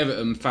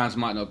 Everton fans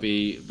might not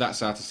be that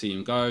sad to see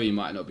him go. He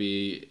might not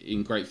be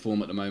in great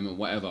form at the moment,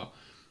 whatever.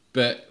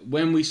 But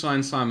when we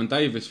signed Simon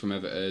Davis from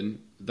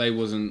Everton, they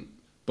wasn't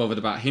bothered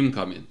about him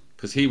coming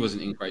because he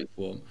wasn't in great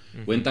form.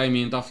 Mm-hmm. When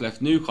Damien Duff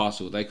left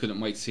Newcastle, they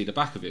couldn't wait to see the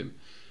back of him.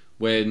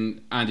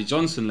 When Andy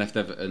Johnson left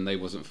Everton, they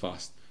wasn't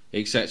fussed,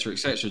 etc.,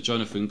 etc.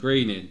 Jonathan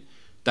Greening,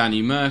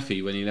 Danny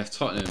Murphy when he left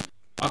Tottenham.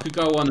 I could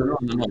go on and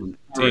on and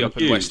on. Up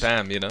at West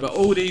Ham, But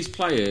all these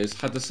players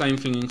had the same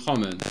thing in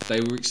common. They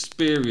were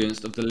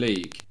experienced of the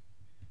league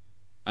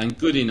and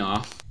good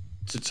enough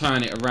to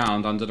turn it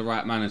around under the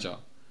right manager.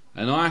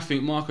 And I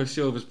think Marco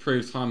Silva's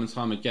proved time and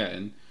time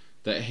again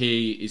that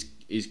he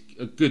is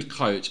a good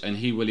coach and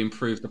he will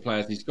improve the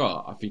players he's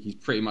got. I think he's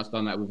pretty much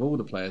done that with all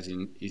the players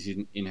he's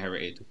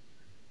inherited.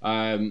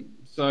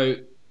 So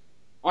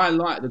I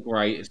like the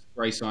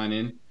Gray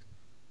signing.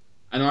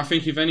 And I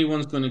think if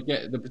anyone's going to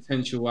get the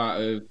potential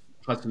out of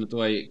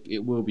Hudson-Odoi,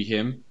 it will be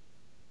him.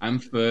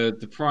 And for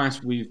the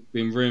price we've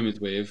been rumoured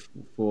with,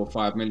 for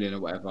 5 million or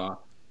whatever,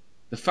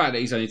 the fact that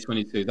he's only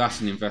 22,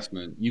 that's an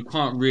investment. You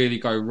can't really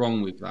go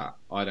wrong with that,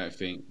 I don't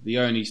think. The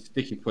only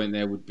sticking point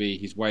there would be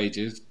his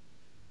wages.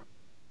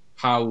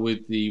 How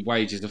would the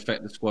wages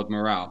affect the squad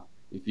morale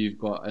if you've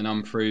got an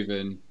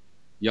unproven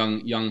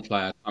young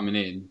player coming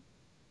in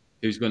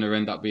who's going to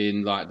end up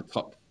being like the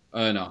top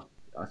earner?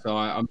 So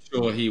I'm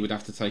sure he would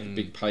have to take a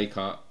big pay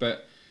cut.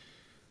 But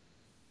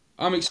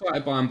I'm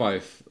excited by them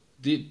both.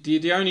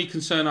 The only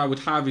concern I would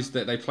have is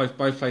that they both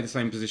play the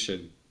same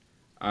position.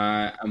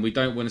 And we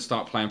don't want to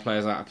start playing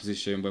players out of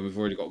position when we've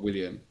already got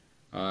William.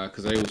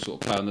 Because they all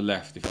sort of play on the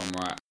left, if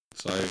I'm right.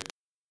 So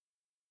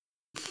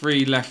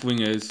 3 left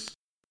wingers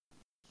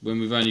when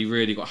we've only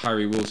really got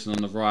Harry Wilson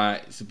on the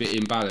right. It's a bit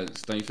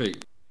imbalanced, don't you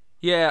think?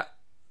 Yeah.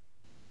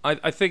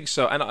 I think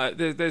so, and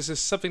there's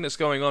something that's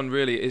going on.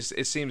 Really,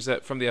 it seems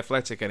that from the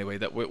Athletic anyway,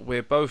 that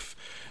we're both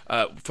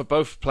for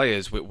both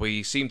players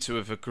we seem to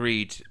have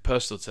agreed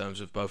personal terms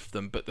with both of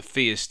them, but the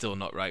fee is still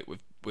not right with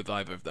with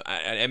either of them.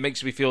 And it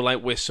makes me feel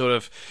like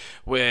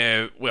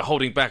we're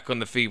holding back on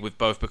the fee with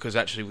both because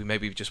actually we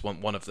maybe just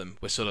want one of them.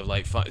 We're sort of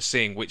like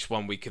seeing which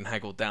one we can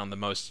haggle down the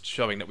most,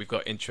 showing that we've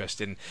got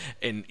interest in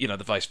the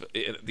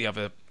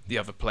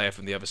other player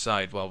from the other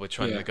side while we're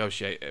trying to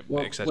negotiate,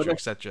 etc.,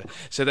 etc.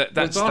 So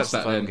that's the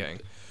fun I'm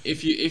getting.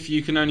 If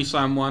you can only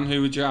sign one,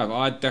 who would you have?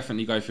 I'd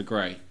definitely go for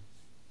Gray.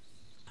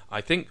 I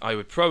think I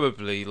would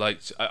probably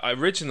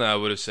originally I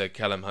would have said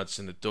Callum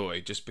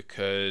Hudson-Odoi just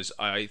because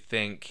I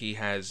think he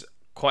has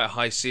quite a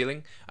high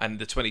ceiling and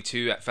the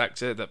 22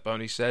 factor that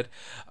Boney said.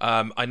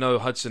 I know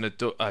I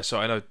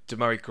know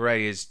Demarai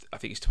Gray I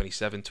think he's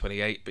 27,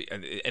 28, but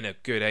in a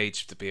good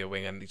age to be a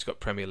wing, and he's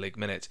got Premier League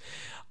minutes.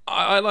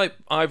 I like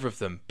either of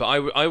them, but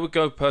I would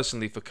go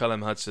personally for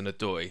Callum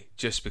Hudson-Odoi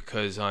just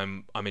because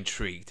I'm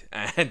intrigued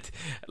and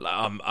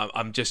I'm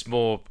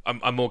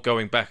more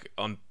going back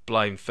on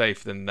blind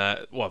faith than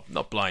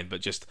not blind, but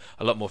just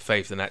a lot more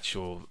faith than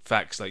actual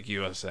facts, like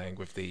you are saying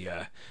with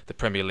the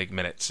Premier League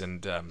minutes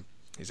and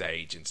his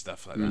age and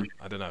stuff like that.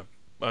 I don't know.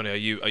 Boney, are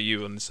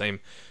you on the same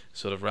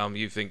sort of realm?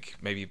 You think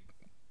maybe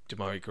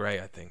Demarai Gray?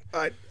 I think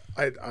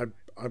I'm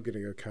going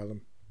to go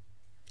Callum.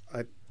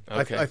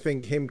 Okay. I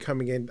think him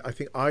coming in, I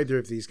think either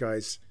of these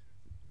guys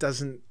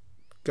doesn't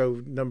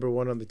go number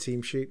one on the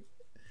team sheet.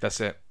 That's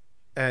it.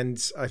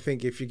 And I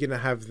think if you're going to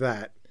have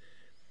that,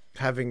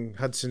 having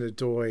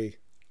Hudson-Odoi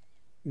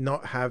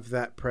not have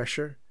that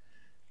pressure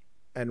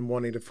and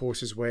wanting to force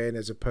his way in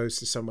as opposed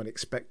to someone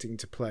expecting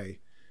to play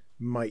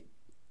might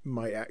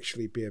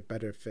actually be a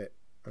better fit.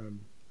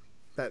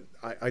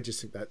 I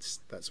just think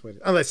that's what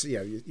unless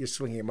you're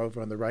swinging him over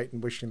on the right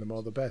and wishing them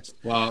all the best.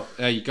 Well,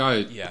 there you go.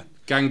 Yeah,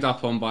 ganged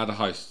up on by the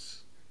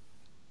hosts.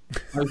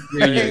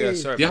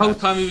 Sorry, the whole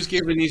time he was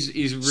giving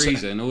his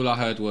reason, all I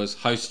heard was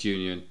host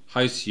union.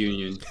 Host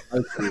union.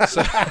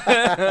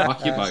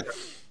 Fuck you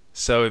both.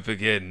 So it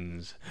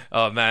begins.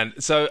 Oh man.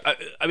 So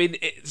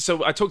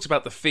so I talked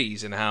about the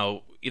fees and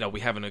how we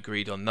haven't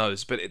agreed on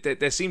those, but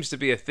there seems to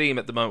be a theme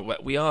at the moment where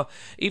we are,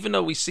 even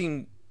though we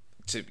seem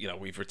to,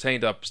 we've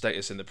retained our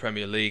status in the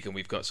Premier League and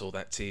we've got all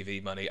that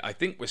TV money, I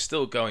think we're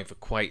still going for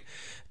quite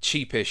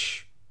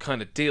cheapish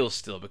kind of deals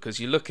still, because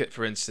you look at,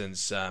 for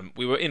instance,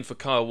 we were in for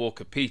Kyle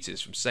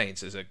Walker-Peters from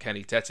Saints as a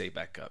Kenny Tete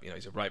backup.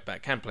 He's a right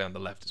back, can play on the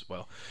left as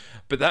well,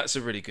 but that's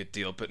a really good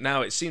deal. But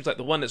now it seems like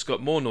the one that's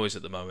got more noise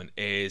at the moment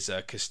is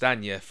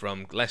Castagna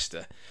from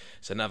Leicester.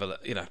 So another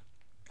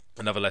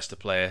Leicester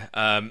player,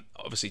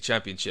 obviously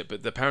Championship,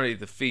 but apparently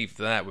the fee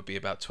for that would be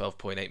about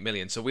 12.8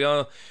 million.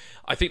 So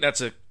I think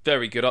that's a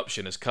very good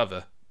option as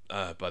cover,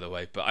 by the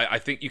way. But I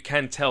think you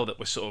can tell that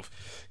we're sort of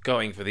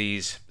going for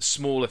these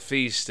smaller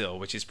fees still,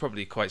 which is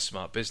probably quite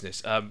smart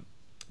business.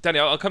 Danny,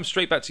 I'll come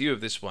straight back to you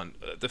with this one.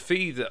 The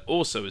fee that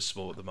also is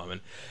small at the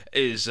moment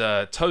is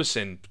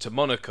Tosin to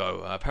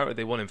Monaco. Apparently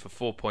they want him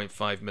for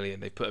 4.5 million.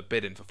 They put a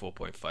bid in for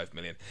 4.5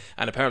 million,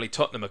 and apparently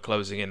Tottenham are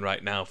closing in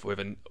right now with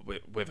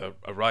a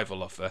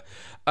rival offer.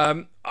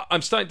 I'm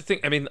starting to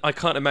think. I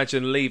can't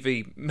imagine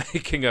Levy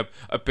making a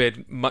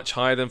bid much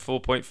higher than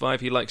 4.5.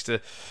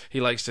 He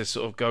likes to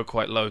sort of go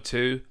quite low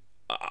too.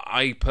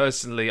 I'm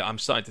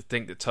starting to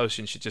think that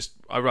Tosin should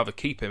I'd rather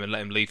keep him and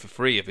let him leave for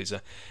free if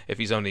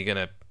he's only going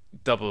to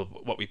double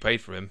what we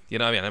paid for him.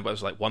 It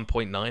was like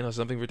 1.9 or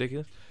something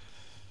ridiculous.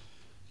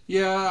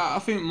 Yeah, I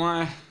think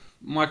my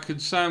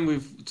concern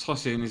with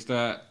Tosin is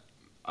that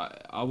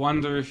I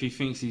wonder if he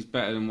thinks he's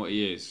better than what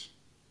he is.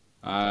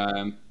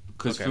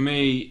 Because for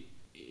me,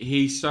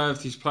 he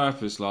served his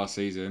purpose last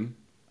season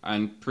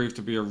and proved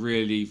to be a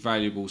really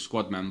valuable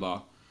squad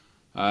member.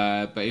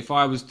 But if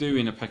I was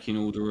doing a pecking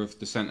order of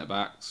the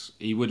centre-backs,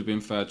 he would have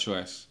been third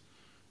choice.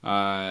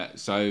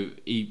 So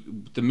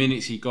the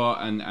minutes he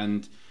got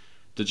and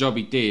the job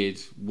he did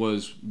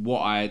was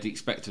what I had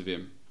expected of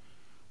him.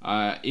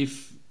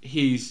 If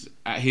he's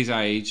at his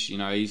age,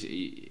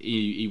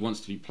 he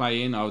wants to be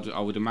playing, I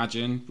would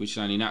imagine, which is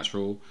only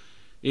natural.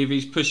 If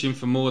he's pushing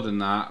for more than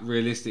that,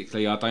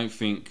 realistically, I don't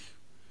think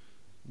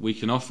we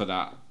can offer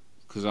that,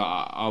 because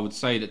I would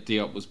say that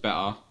Diop was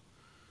better.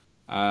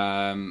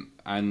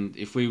 And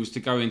if we was to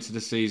go into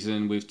the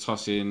season with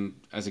Tosin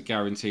as a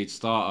guaranteed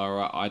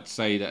starter, I'd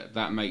say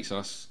that makes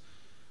us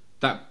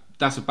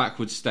that's a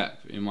backward step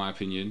in my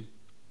opinion.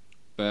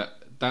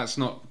 But that's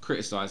not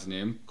criticising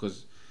him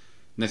because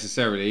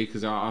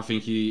I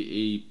think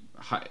he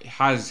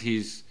has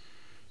his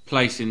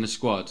place in the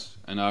squad,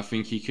 and I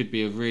think he could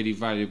be a really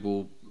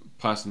valuable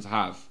person to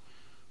have,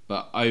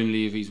 but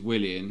only if he's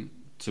willing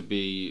to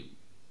be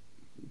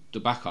the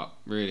backup,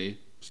 really.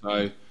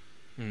 So,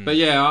 but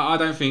yeah, I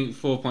don't think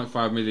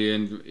 4.5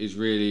 million is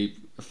really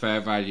a fair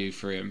value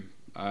for him.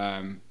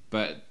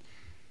 But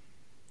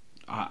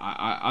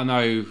I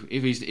know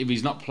if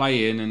he's not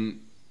playing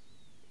and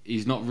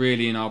he's not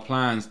really in our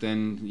plans,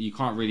 then you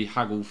can't really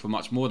haggle for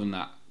much more than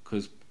that,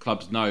 because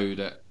clubs know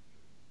that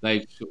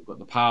they've sort of got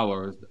the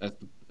power as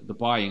the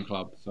buying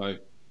club. So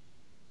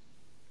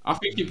I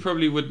think it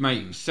probably would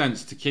make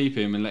sense to keep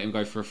him and let him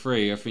go for a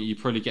free. I think you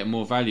probably get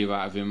more value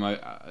out of him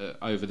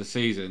over the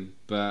season.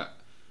 But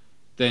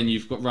then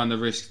you've got run the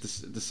risk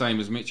the same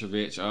as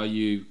Mitrovic. Are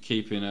you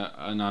keeping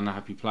an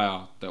unhappy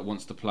player that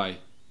wants to play?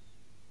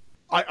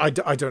 I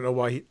don't know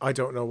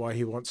why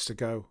he wants to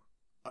go.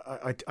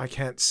 I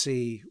can't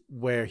see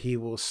where he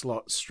will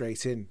slot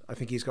straight in. I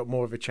think he's got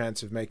more of a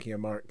chance of making a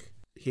mark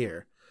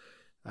here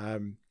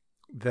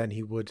than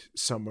he would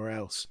somewhere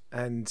else,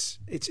 and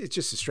it's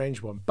just a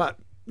strange one. But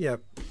yeah,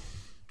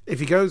 if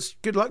he goes,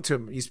 good luck to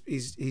him.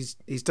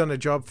 He's done a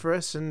job for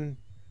us, and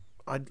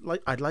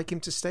I'd like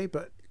him to stay.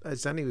 But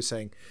as Danny was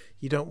saying,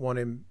 you don't want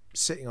him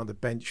sitting on the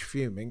bench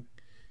fuming.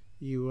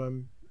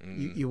 You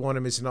want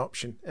him as an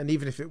option. And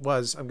even if it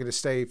was, I'm going to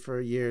stay for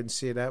a year and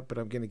see it out, but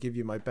I'm going to give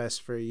you my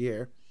best for a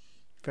year.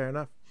 Fair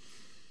enough.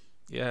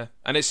 Yeah,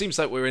 and it seems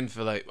like we're in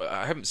for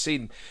I haven't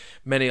seen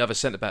many other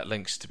centre-back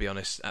links, to be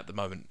honest, at the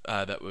moment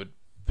that would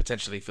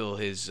potentially fill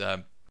his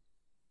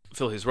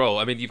role.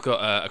 I mean, you've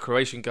got a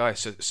Croatian guy,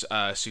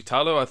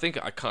 Sutalo, I think.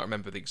 I can't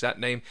remember the exact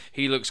name.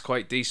 He looks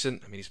quite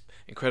decent. I mean, he's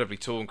incredibly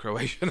tall and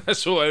Croatian.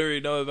 That's all I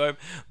really know about him.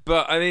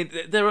 But I mean,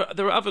 there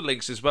are other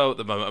links as well at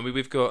the moment. I mean,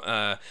 we've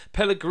got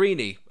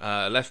Pellegrini,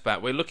 left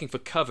back. We're looking for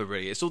cover,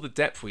 really. It's all the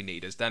depth we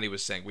need, as Danny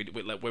was saying.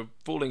 We're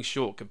falling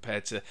short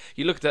compared to.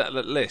 You looked at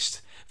that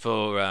list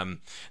for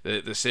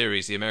the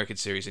series, the American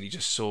series, and you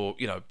just saw,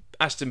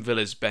 Aston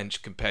Villa's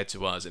bench compared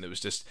to ours, and it was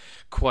just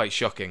quite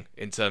shocking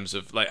in terms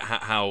of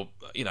how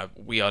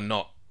we are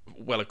not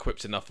well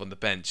equipped enough on the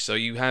bench. So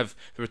you have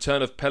the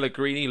return of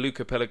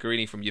Luca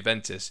Pellegrini from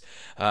Juventus,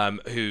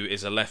 who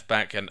is a left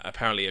back, and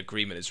apparently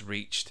agreement is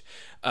reached.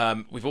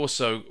 We've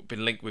also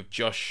been linked with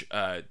Josh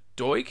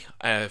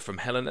Doig from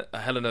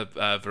Helena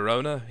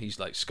Verona. He's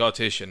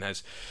Scottish and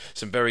has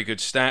some very good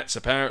stats,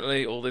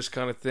 apparently, all this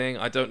kind of thing.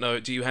 I don't know,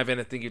 do you have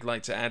anything you'd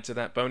like to add to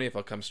that, Boney, if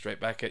I'll come straight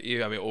back at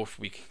you? I mean, or if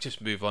we can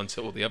just move on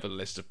to all the other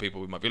list of people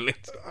we might be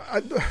linked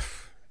to.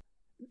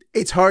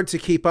 It's hard to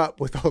keep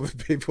up with all the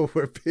people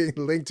we're being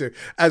linked to,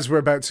 as we're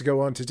about to go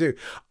on to do.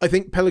 I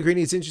think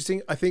Pellegrini is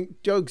interesting. I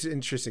think Doug's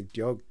interesting.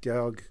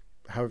 Doug,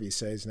 however you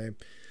say his name.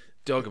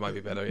 Dog might be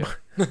better,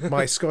 yeah.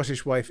 My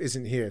Scottish wife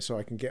isn't here, so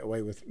I can get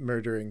away with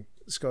murdering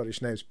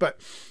Scottish names.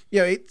 But,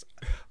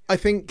 I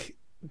think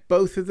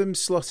both of them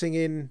slotting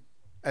in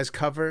as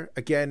cover,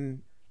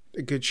 again,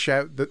 a good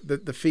shout.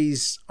 The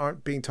fees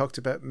aren't being talked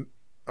about,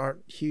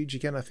 aren't huge.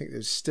 Again, I think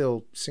there's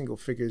still single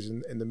figures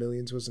in the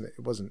millions, wasn't it?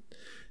 It wasn't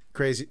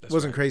crazy. It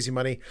wasn't crazy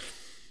money.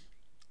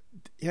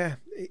 Yeah,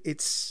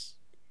 it's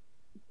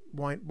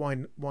why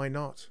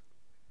not?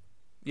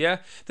 Yeah,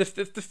 the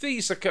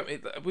fees are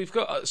coming. We've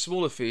got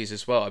smaller fees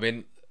as well. I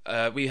mean,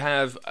 we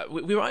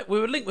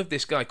were linked with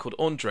this guy called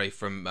Andre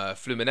from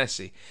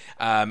Fluminense,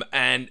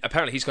 and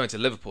apparently he's going to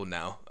Liverpool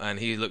now, and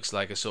he looks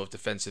like a sort of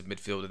defensive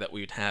midfielder that we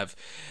would have,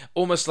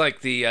 almost like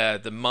the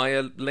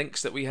Maya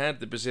links that we had,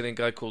 the Brazilian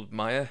guy called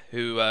Maya,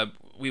 who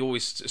we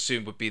always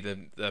assumed would be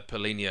the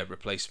Polinia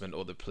replacement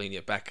or the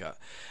Polinia backup.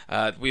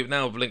 We've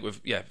now linked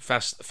with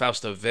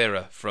Fausto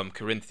Vera from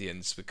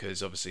Corinthians,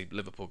 because obviously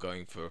Liverpool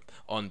going for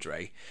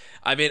Andre.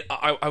 I mean,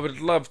 I would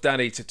love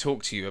Danny to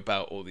talk to you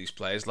about all these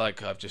players,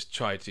 like I've just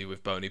tried to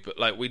with Boney,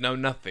 but we know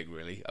nothing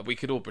really. We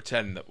could all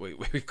pretend that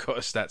we've got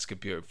a stats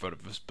computer in front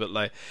of us,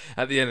 but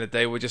at the end of the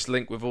day, we're just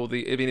linked with all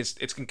the. I mean,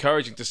 it's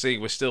encouraging to see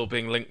we're still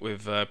being linked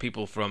with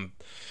people from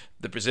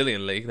the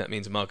Brazilian league. That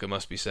means Marco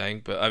must be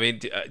saying. But I mean,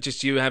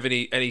 just do you have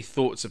any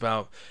thoughts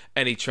about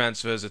any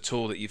transfers at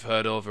all that you've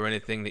heard of, or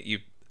anything that you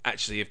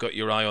actually have got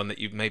your eye on that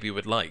you maybe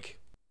would like?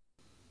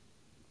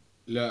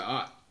 Look,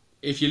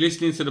 if you're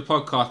listening to the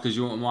podcast because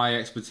you want my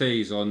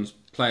expertise on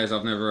players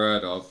I've never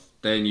heard of,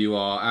 then you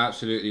are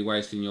absolutely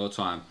wasting your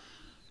time.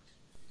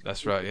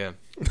 That's right, yeah.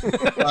 So,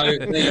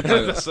 there you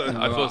go. I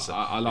thought so.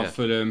 I love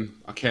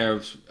Fulham. I care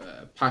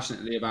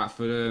passionately about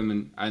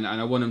Fulham, and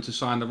I want them to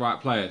sign the right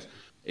players.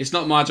 It's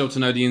not my job to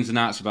know the ins and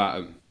outs about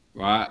them,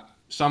 right?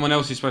 Someone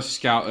else is supposed to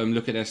scout them,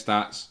 look at their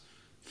stats,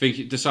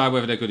 decide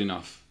whether they're good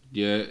enough.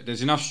 Yeah,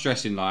 there's enough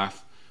stress in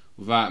life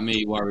without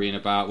me worrying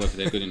about whether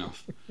they're good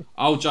enough.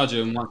 I'll judge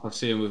them once I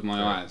see them with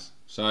my eyes.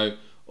 So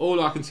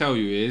all I can tell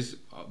you is,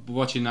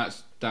 watching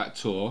that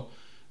tour,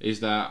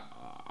 is that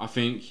I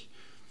think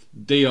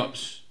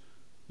Diop's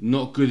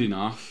not good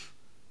enough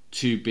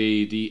to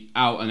be the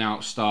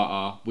out-and-out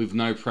starter with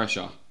no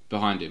pressure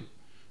behind him.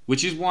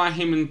 Which is why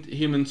him and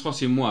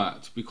Tosin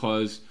worked,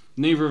 because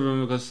neither of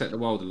them are going to set the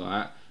world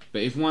alight.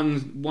 But if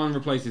one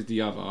replaces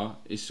the other,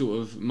 it's sort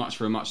of much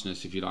for a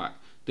muchness, if you like.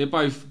 They're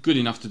both good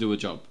enough to do a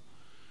job.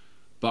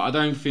 But I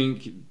don't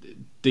think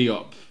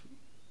Diop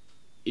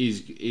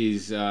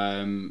is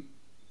in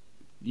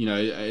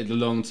the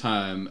long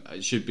term,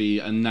 it should be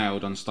a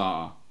nailed-on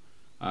starter.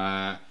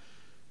 I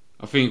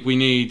think we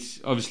need,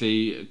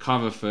 obviously,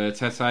 cover for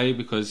Tete,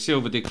 because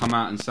Silva did come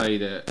out and say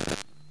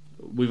that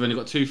we've only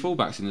got 2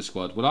 fullbacks in the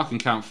squad. Well, I can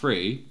count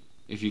 3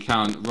 if you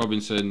count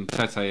Robinson,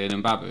 Tete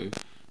and Mbabu.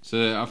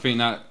 So I think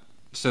that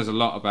says a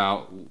lot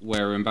about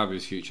where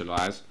Mbabu's future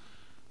lies.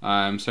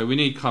 So we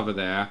need cover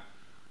there.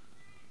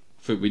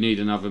 I think we need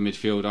another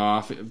midfielder.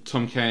 I think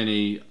Tom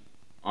Kearney,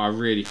 I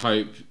really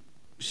hope,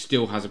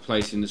 still has a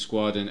place in the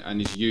squad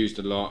and is used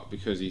a lot,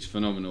 because he's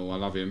phenomenal. I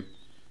love him.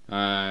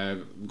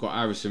 We've got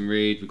Harrison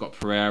Reed, we've got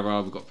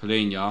Pereira, we've got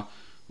Polina.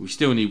 We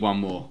still need one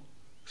more.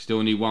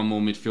 Still need one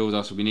more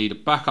midfielder. So we need a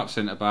backup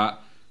centre back.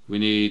 We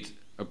need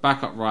a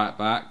backup right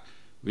back.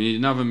 We need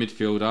another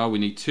midfielder. We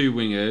need 2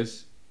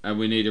 wingers, and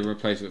we need a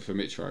replacement for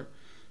Mitro.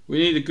 We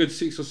need a good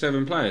 6 or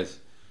 7 players.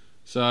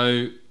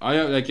 So I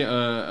hope they get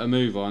a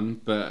move on.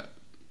 But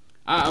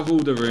out of all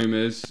the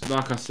rumours,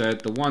 like I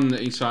said, the one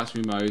that excites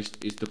me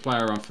most is the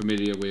player I'm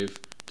familiar with,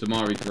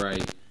 Damari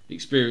Gray,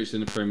 experienced in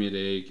the Premier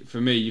League.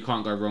 For me, you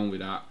can't go wrong with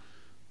that.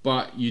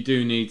 But you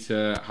do need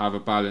to have a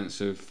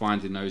balance of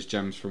finding those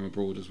gems from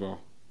abroad as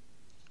well.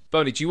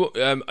 Boney,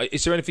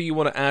 is there anything you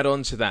want to add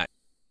on to that?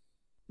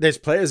 There's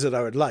players that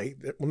I would like.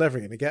 We're never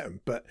going to get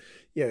them, but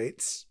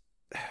it's.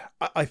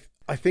 I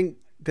think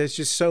there's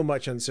just so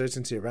much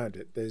uncertainty around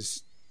it.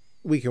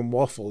 We can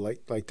waffle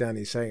like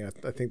Danny's saying.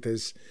 I think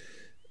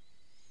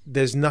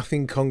there's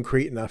nothing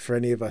concrete enough for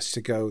any of us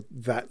to go,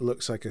 that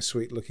looks like a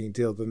sweet looking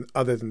deal,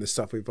 other than the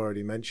stuff we've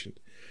already mentioned.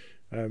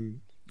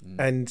 And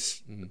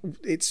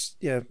it's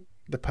the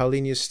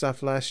Paulinho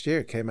stuff last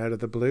year came out of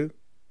the blue.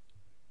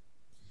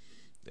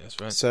 That's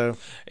right. So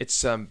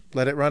it's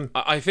let it run.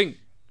 I think.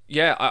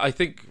 Yeah, I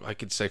think I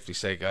could safely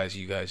say, guys,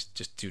 you guys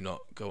just do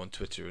not go on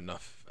Twitter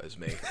enough as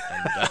me,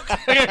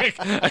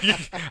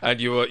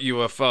 and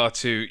you are far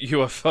too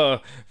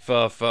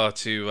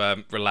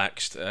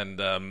relaxed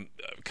and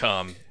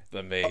calm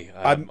than me.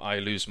 I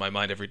lose my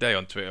mind every day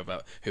on Twitter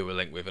about who we're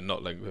linked with and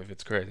not linked with.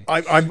 It's crazy.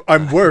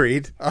 I'm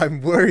worried.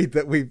 I'm worried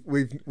that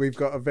we've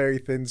got a very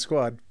thin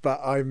squad, but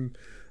I'm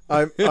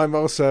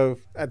also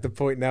at the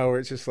point now where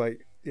it's just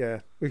like,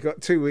 we've got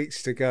 2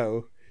 weeks to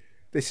go.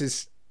 This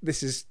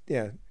is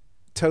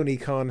Tony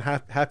Khan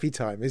happy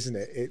time, isn't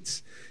it?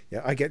 It's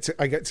I get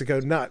to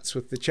go nuts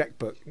with the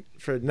checkbook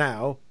for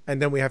now,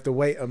 and then we have to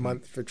wait a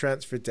month for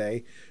transfer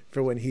day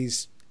for when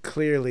he's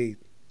clearly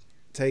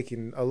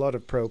taking a lot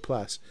of Pro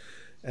Plus,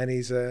 and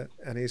he's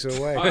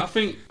away. I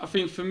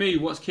think for me,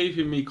 what's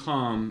keeping me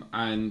calm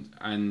and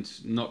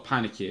not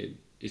panicking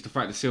is the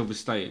fact that Silva's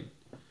staying.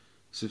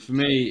 So for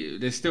me,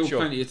 there's still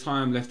plenty of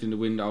time left in the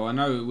window. I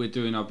know we're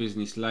doing our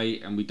business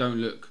late, and we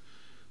didn't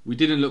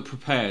look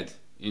prepared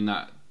in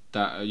that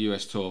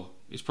US tour.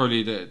 It's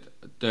probably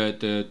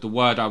the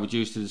word I would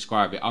use to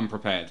describe it,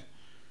 unprepared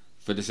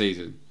for the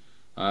season.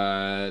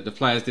 The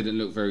players didn't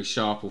look very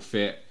sharp or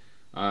fit,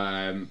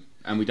 and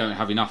we don't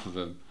have enough of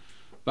them.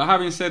 But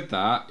having said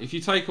that, if you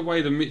take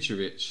away the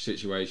Mitrovic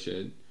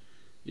situation,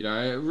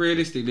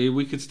 realistically,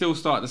 we could still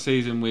start the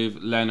season with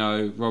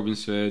Leno,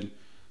 Robinson,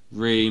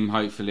 Ream,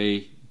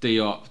 hopefully,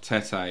 Diop,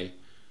 Tete.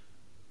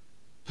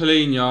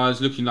 Polina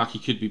is looking like he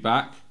could be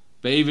back,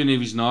 but even if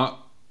he's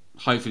not,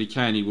 hopefully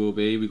Kenny will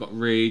be. We've got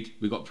Reed,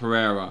 we've got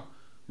Pereira,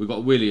 we've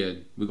got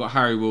Willian, we've got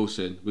Harry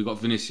Wilson, we've got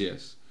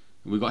Vinicius,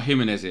 and we've got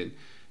Jimenez in.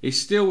 It's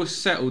still a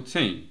settled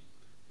team.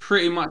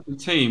 Pretty much the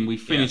team we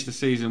finished the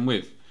season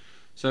with.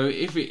 So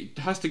if it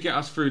has to get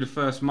us through the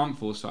first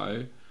month or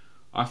so,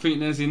 I think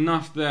there's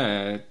enough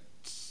there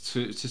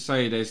to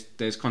say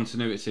there's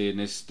continuity and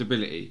there's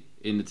stability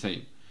in the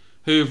team.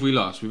 Who have we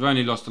lost? We've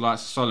only lost the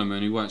likes of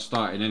Solomon, who weren't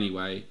starting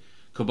anyway.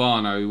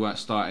 Cabano, who weren't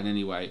starting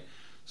anyway.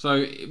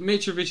 So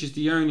Mitrovic is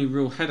the only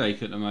real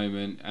headache at the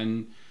moment,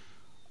 and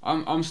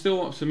I'm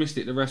still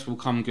optimistic the rest will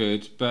come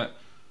good, but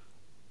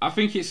I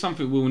think it's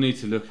something we'll need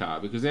to look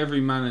at, because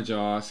every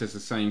manager says the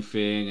same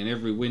thing and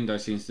every window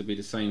seems to be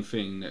the same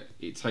thing, that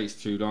it takes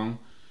too long.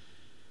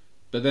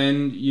 But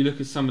then you look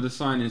at some of the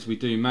signings we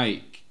do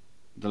make,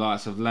 the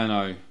likes of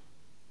Leno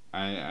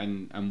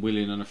and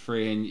Willian on a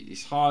free, and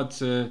it's hard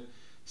to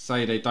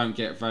say they don't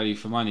get value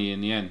for money in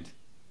the end,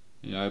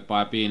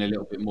 by being a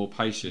little bit more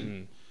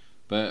patient.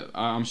 But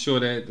I'm sure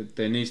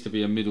there needs to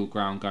be a middle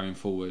ground going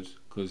forward,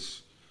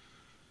 because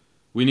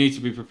we need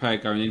to be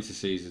prepared going into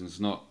seasons,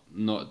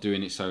 not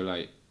doing it so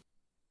late.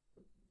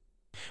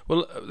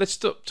 Well, let's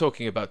stop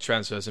talking about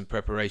transfers and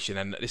preparation,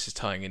 and this is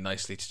tying in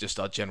nicely to just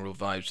our general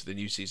vibes for the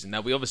new season.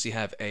 Now, we obviously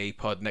have a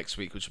pod next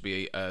week, which will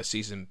be a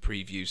season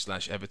preview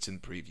 / Everton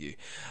preview.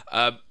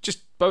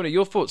 Just, Boney,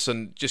 your thoughts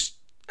on just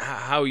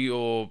how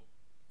you're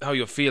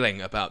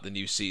feeling about the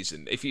new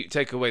season, if you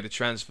take away the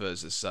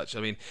transfers as such.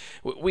 I mean,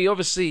 we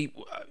obviously,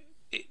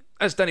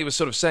 as Danny was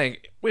sort of saying,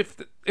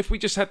 if we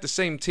just had the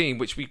same team,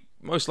 which we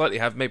most likely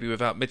have, maybe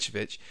without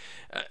Mitrovic,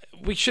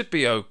 we should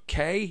be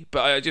okay. But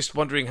I'm just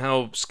wondering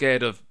how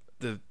scared of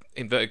the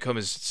inverted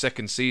commas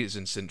second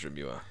season syndrome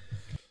you are.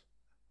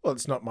 Well,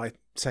 it's not my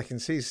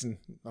second season.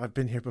 I've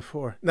been here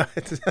before. No,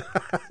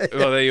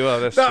 well, there you are.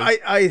 That's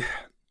true.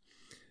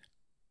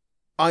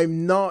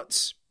 I'm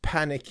not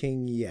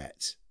panicking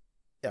yet.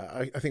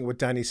 Yeah, I think what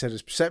Danny said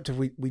is perceptive.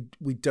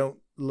 We don't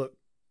look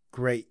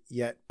great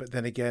yet, but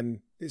then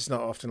again, it's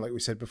not often, like we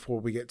said before,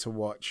 we get to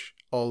watch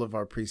all of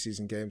our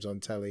preseason games on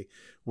telly,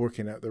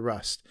 working out the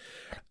rust.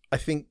 I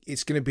think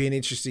it's going to be an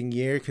interesting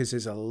year because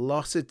there's a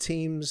lot of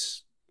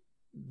teams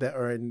that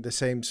are in the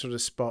same sort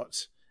of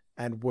spot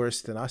and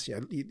worse than us.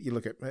 You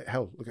look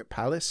at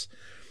Palace.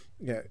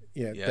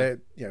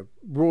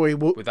 Roy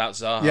will, without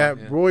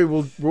Zaha. Roy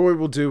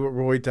will do what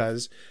Roy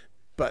does.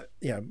 But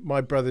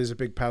my brother's a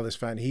big Palace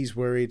fan. He's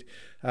worried.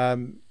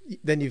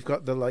 then you've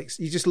got the likes.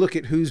 You just look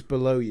at who's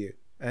below you,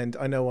 and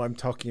I know I'm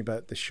talking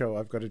about the show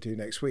I've got to do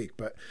next week,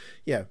 but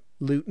yeah,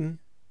 Luton,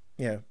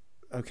 yeah,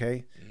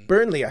 okay.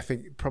 Burnley, I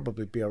think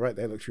probably be all right.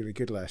 They looked really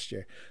good last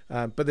year,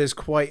 but there's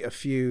quite a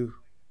few.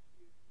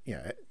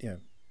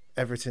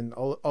 Everton,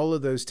 all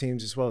of those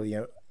teams as well.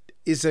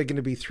 Is there going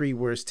to be 3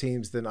 worse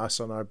teams than us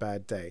on our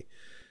bad day?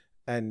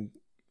 And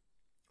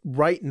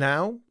right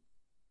now,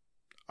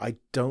 I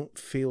don't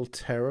feel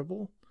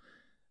terrible.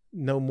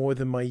 No more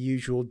than my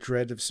usual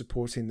dread of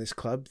supporting this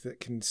club that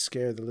can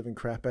scare the living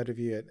crap out of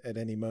you at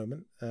any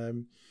moment.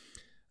 I'm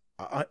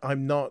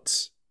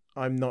not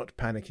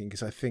panicking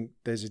because I think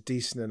there's a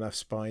decent enough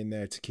spine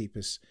there to keep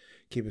us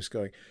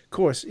going. Of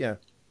course, yeah.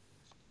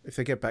 If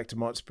they get back to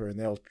Motspur and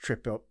they'll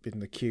trip up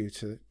in the queue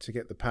to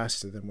get the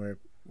pasta, then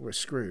we're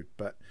screwed.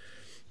 But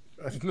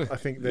I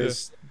think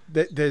there's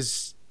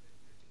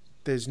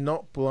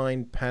not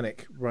blind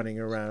panic running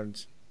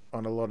around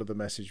on a lot of the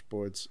message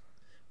boards,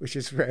 which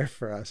is rare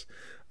for us.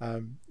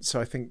 So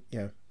I think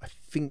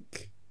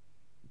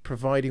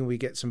providing we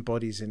get some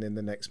bodies in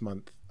the next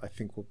month, I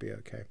think we'll be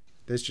okay.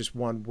 There's just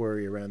one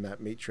worry around that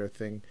Mitra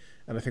thing,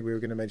 and I think we were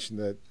going to mention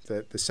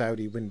the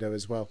Saudi window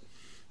as well,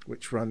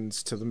 which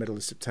runs till the middle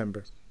of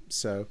September.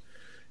 So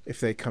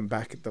if they come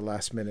back at the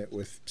last minute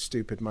with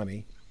stupid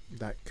money,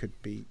 that could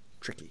be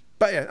tricky.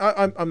 But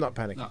yeah, I'm not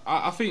panicking. No,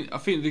 I think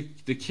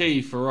the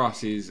key for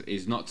us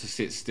is not to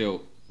sit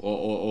still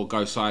or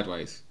go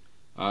sideways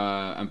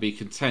and be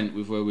content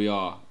with where we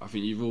are. I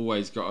think you've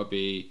always got to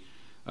be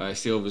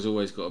Silva's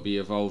always got to be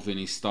evolving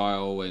his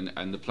style,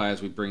 and the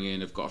players we bring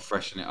in have got to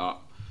freshen it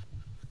up,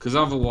 because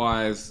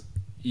otherwise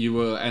you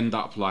will end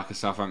up like a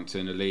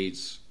Southampton, a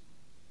Leeds,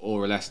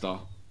 or a Leicester,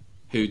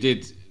 who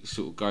did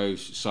sort of go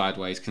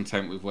sideways,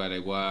 content with where they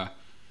were,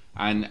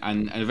 and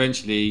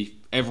eventually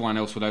everyone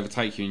else will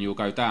overtake you and you'll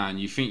go down.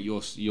 You think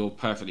you're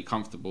perfectly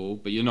comfortable,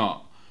 but you're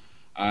not.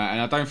 And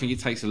I don't think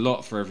it takes a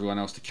lot for everyone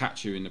else to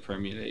catch you in the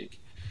Premier League.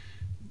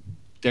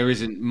 There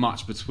isn't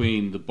much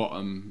between the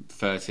bottom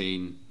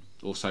 13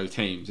 or so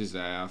teams, is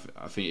there?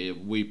 I think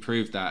we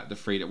proved that the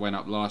 3 that went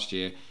up last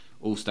year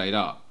all stayed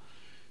up.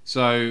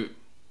 So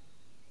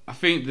I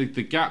think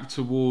the gap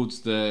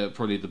towards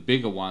probably the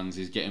bigger ones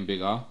is getting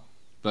bigger.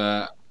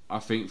 But I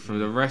think for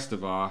the rest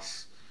of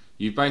us,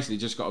 you've basically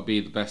just got to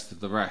be the best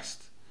of the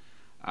rest.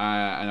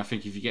 And I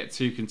think if you get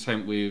too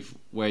content with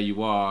where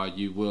you are,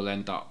 you will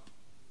end up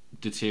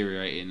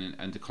deteriorating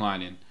and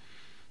declining.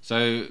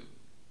 So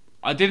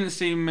I didn't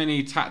see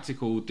many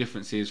tactical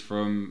differences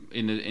from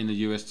in the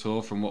US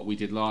tour from what we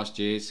did last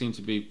year. It seemed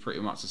to be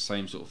pretty much the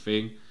same sort of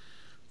thing.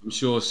 I'm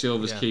sure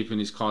Silva's keeping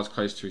his cards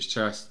close to his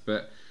chest,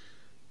 but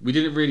we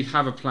didn't really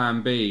have a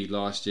plan B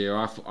last year.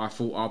 I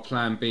thought our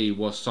plan B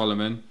was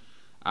Solomon,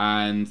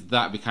 and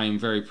that became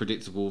very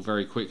predictable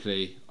very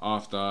quickly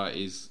after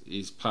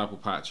his purple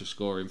patch of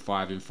scoring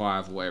 5 in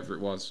 5 or whatever it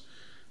was.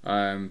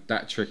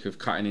 That trick of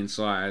cutting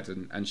inside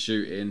and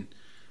shooting,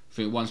 I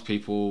think once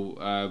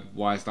people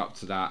wised up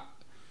to that,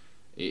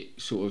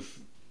 it sort of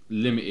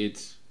limited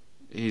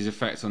his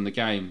effect on the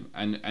game.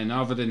 And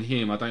other than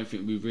him, I don't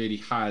think we really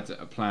had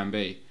a plan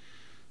B.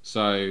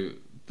 So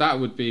that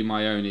would be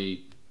my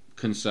only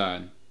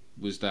concern,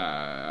 was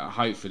that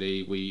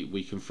hopefully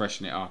we can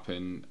freshen it up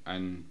and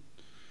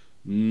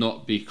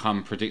not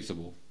become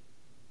predictable.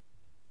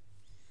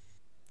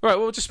 Right,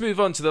 well, we'll just move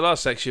on to the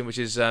last section, which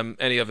is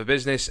any other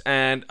business.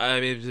 And I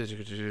mean,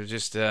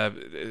 just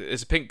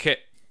it's a pink kit,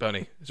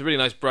 Boney. It's a really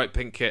nice bright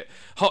pink kit,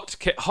 hot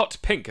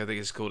pink, I think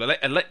it's called,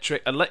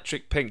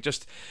 electric pink,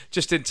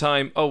 just in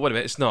time. Oh, wait a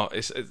minute, it's not.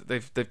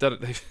 They've done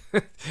it.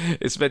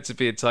 It's meant to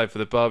be in time for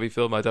the Barbie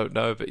film. I don't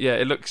know, but yeah,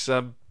 it looks.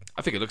 I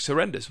think it looks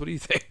horrendous. What do you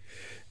think?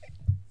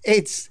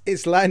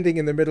 It's landing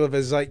in the middle of a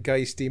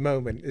zeitgeisty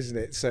moment, isn't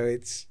it? So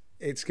it's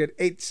good.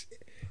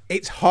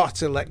 It's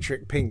hot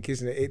electric pink,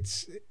 isn't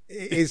it?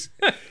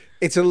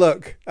 It's a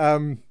look.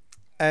 And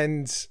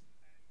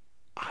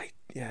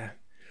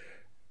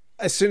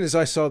as soon as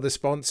I saw the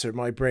sponsor,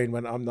 my brain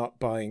went, I'm not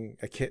buying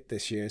a kit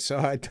this year. So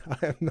I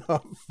am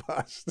not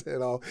fussed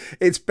at all.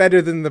 It's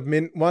better than the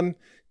mint one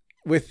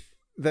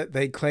that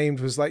they claimed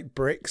was like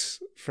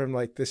bricks from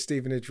like the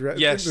Stevenage,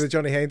 the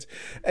Johnny Haynes.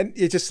 And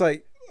you're just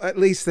like, at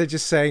least they're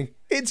just saying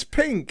it's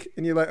pink.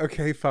 And you're like,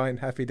 okay, fine.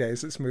 Happy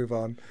days. Let's move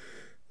on.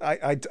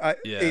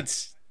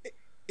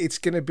 It's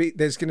gonna be,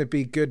 there's gonna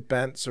be good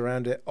bants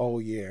around it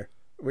all year,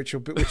 which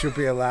will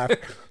be a laugh.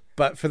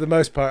 But for the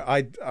most part,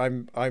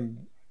 I'm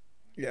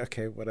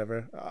okay,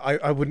 whatever.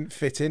 I wouldn't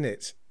fit in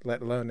it,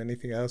 let alone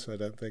anything else. I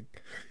don't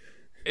think.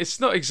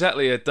 It's not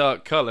exactly a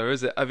dark colour,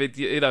 is it? I mean,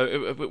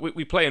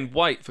 we play in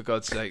white, for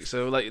God's sake.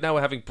 So, like, now we're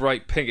having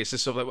bright pink. It's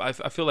just sort of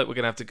like, I feel like we're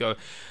going to have to go.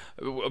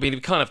 I mean,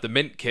 we can't have the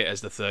mint kit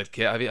as the third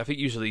kit. I mean, I think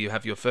usually you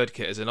have your third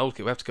kit as an old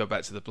kit. We have to go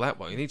back to the black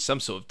one. You need some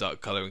sort of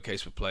dark colour in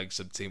case we're playing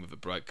some team with a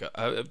bright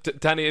colour.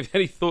 Danny, have you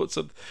any thoughts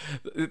on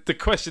the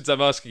questions I'm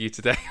asking you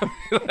today?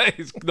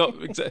 It's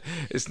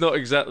not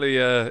exactly.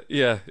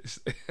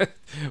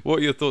 What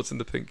are your thoughts on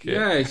the pink kit?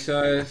 Yeah,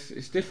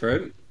 it's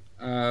different.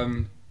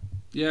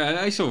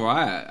 Yeah, it's all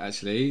right,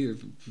 actually. You're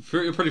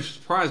probably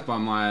surprised by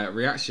my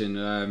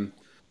reaction.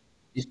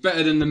 It's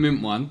better than the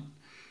mint one.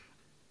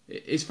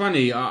 It's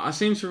funny. I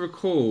seem to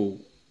recall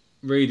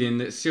reading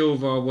that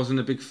Silva wasn't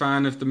a big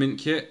fan of the mint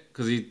kit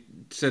because he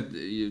said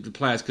the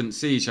players couldn't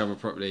see each other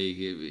properly.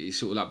 He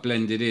sort of like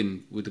blended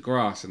in with the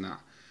grass and that.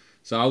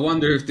 So I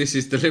wonder if this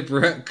is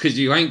deliberate because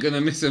you ain't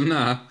gonna miss them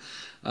now.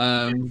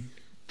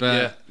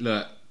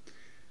 Look,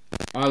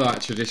 I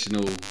like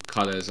traditional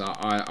colours.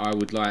 I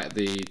would like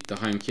the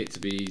home kit to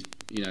be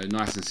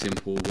nice and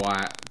simple,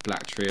 white,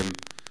 black trim,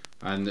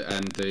 and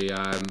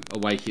the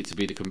away kit to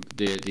be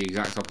the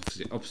exact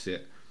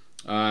opposite.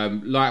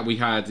 Like we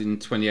had in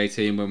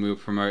 2018 when we were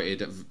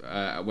promoted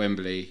at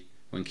Wembley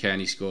when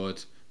Kearney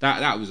scored.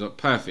 That was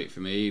perfect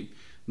for me.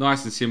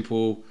 Nice and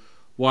simple,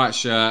 white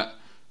shirt,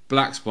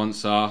 black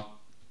sponsor,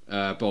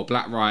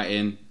 black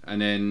writing,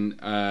 and then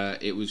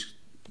it was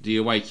the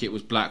away kit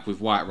was black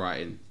with white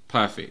writing.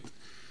 Perfect.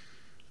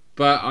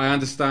 But I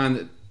understand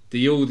that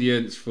the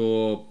audience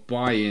for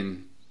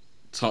buying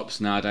tops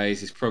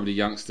nowadays is probably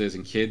youngsters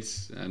and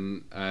kids,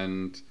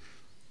 and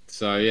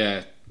so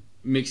yeah,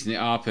 mixing it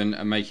up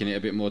and making it a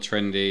bit more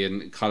trendy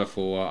and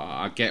colourful.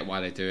 I get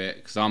why they do it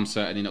because I'm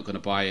certainly not going to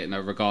buy it,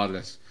 no,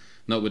 regardless.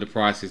 Not with the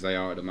prices they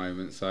are at the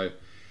moment. So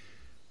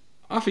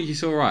I think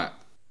it's all right.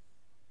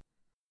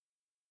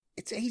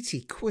 It's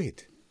 80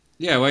 quid.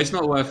 Yeah, well, it's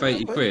not worth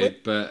 80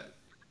 quid, but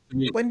to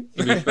be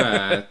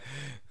fair,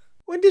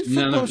 when did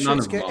football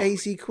shirts get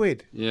 80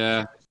 quid?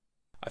 Yeah.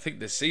 I think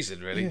this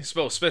season, really. Yeah.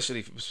 Well,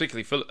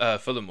 particularly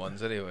Fulham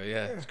ones, anyway.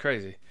 Yeah, it's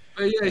crazy.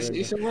 But yeah,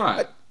 it's all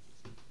right.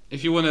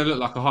 If you want to look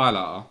like a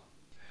highlighter.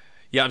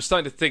 Yeah, I'm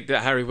starting to think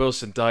that Harry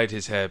Wilson dyed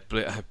his hair,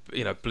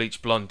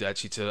 bleach blonde,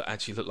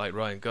 to look like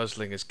Ryan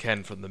Gosling as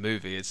Ken from the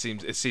movie. It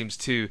seems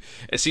too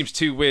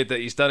weird that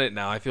he's done it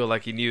now. I feel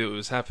like he knew it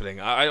was happening.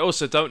 I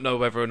also don't know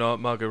whether or not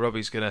Margot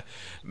Robbie's going to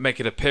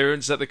make an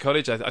appearance at the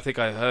college. I think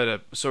I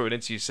saw an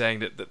interview saying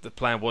that the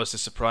plan was to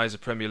surprise a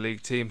Premier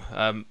League team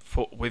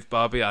with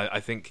Barbie. I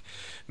think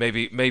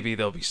maybe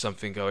there'll be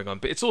something going on,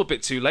 but it's all a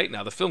bit too late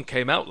now. The film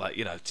came out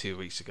 2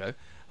 weeks ago,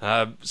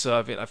 so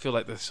I feel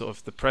like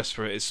the press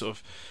for it is sort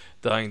of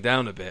dying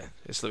down a bit.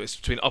 It's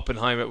between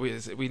Oppenheimer.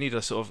 We need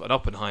a sort of an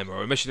Oppenheimer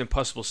or a Mission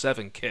Impossible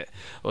 7 kit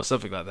or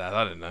something like that.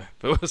 I don't know,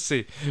 but we'll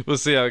see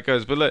how it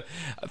goes. But look,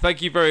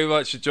 thank you very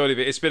much for joining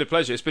me. It's been a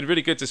pleasure. It's been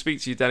really good to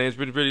speak to you, Danny. It's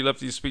been really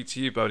lovely to speak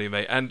to you, Boney,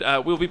 mate. And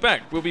we'll be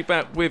back. We'll be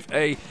back with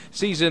a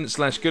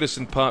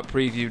season/Goodison Park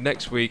preview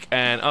next week,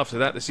 and after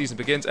that the season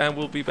begins, and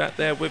we'll be back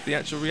there with the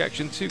actual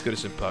reaction to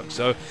Goodison Park.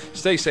 So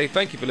stay safe.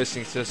 Thank you for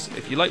listening to us.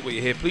 If you like what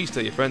you hear, please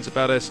tell your friends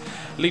about us.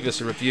 Leave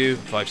us a review.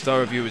 5-star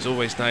review is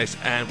always nice,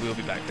 and we'll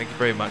be back. Thank you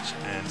very much,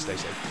 and stay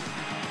safe.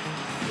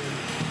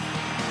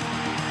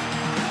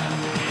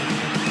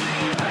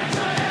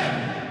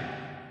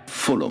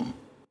 Fulham.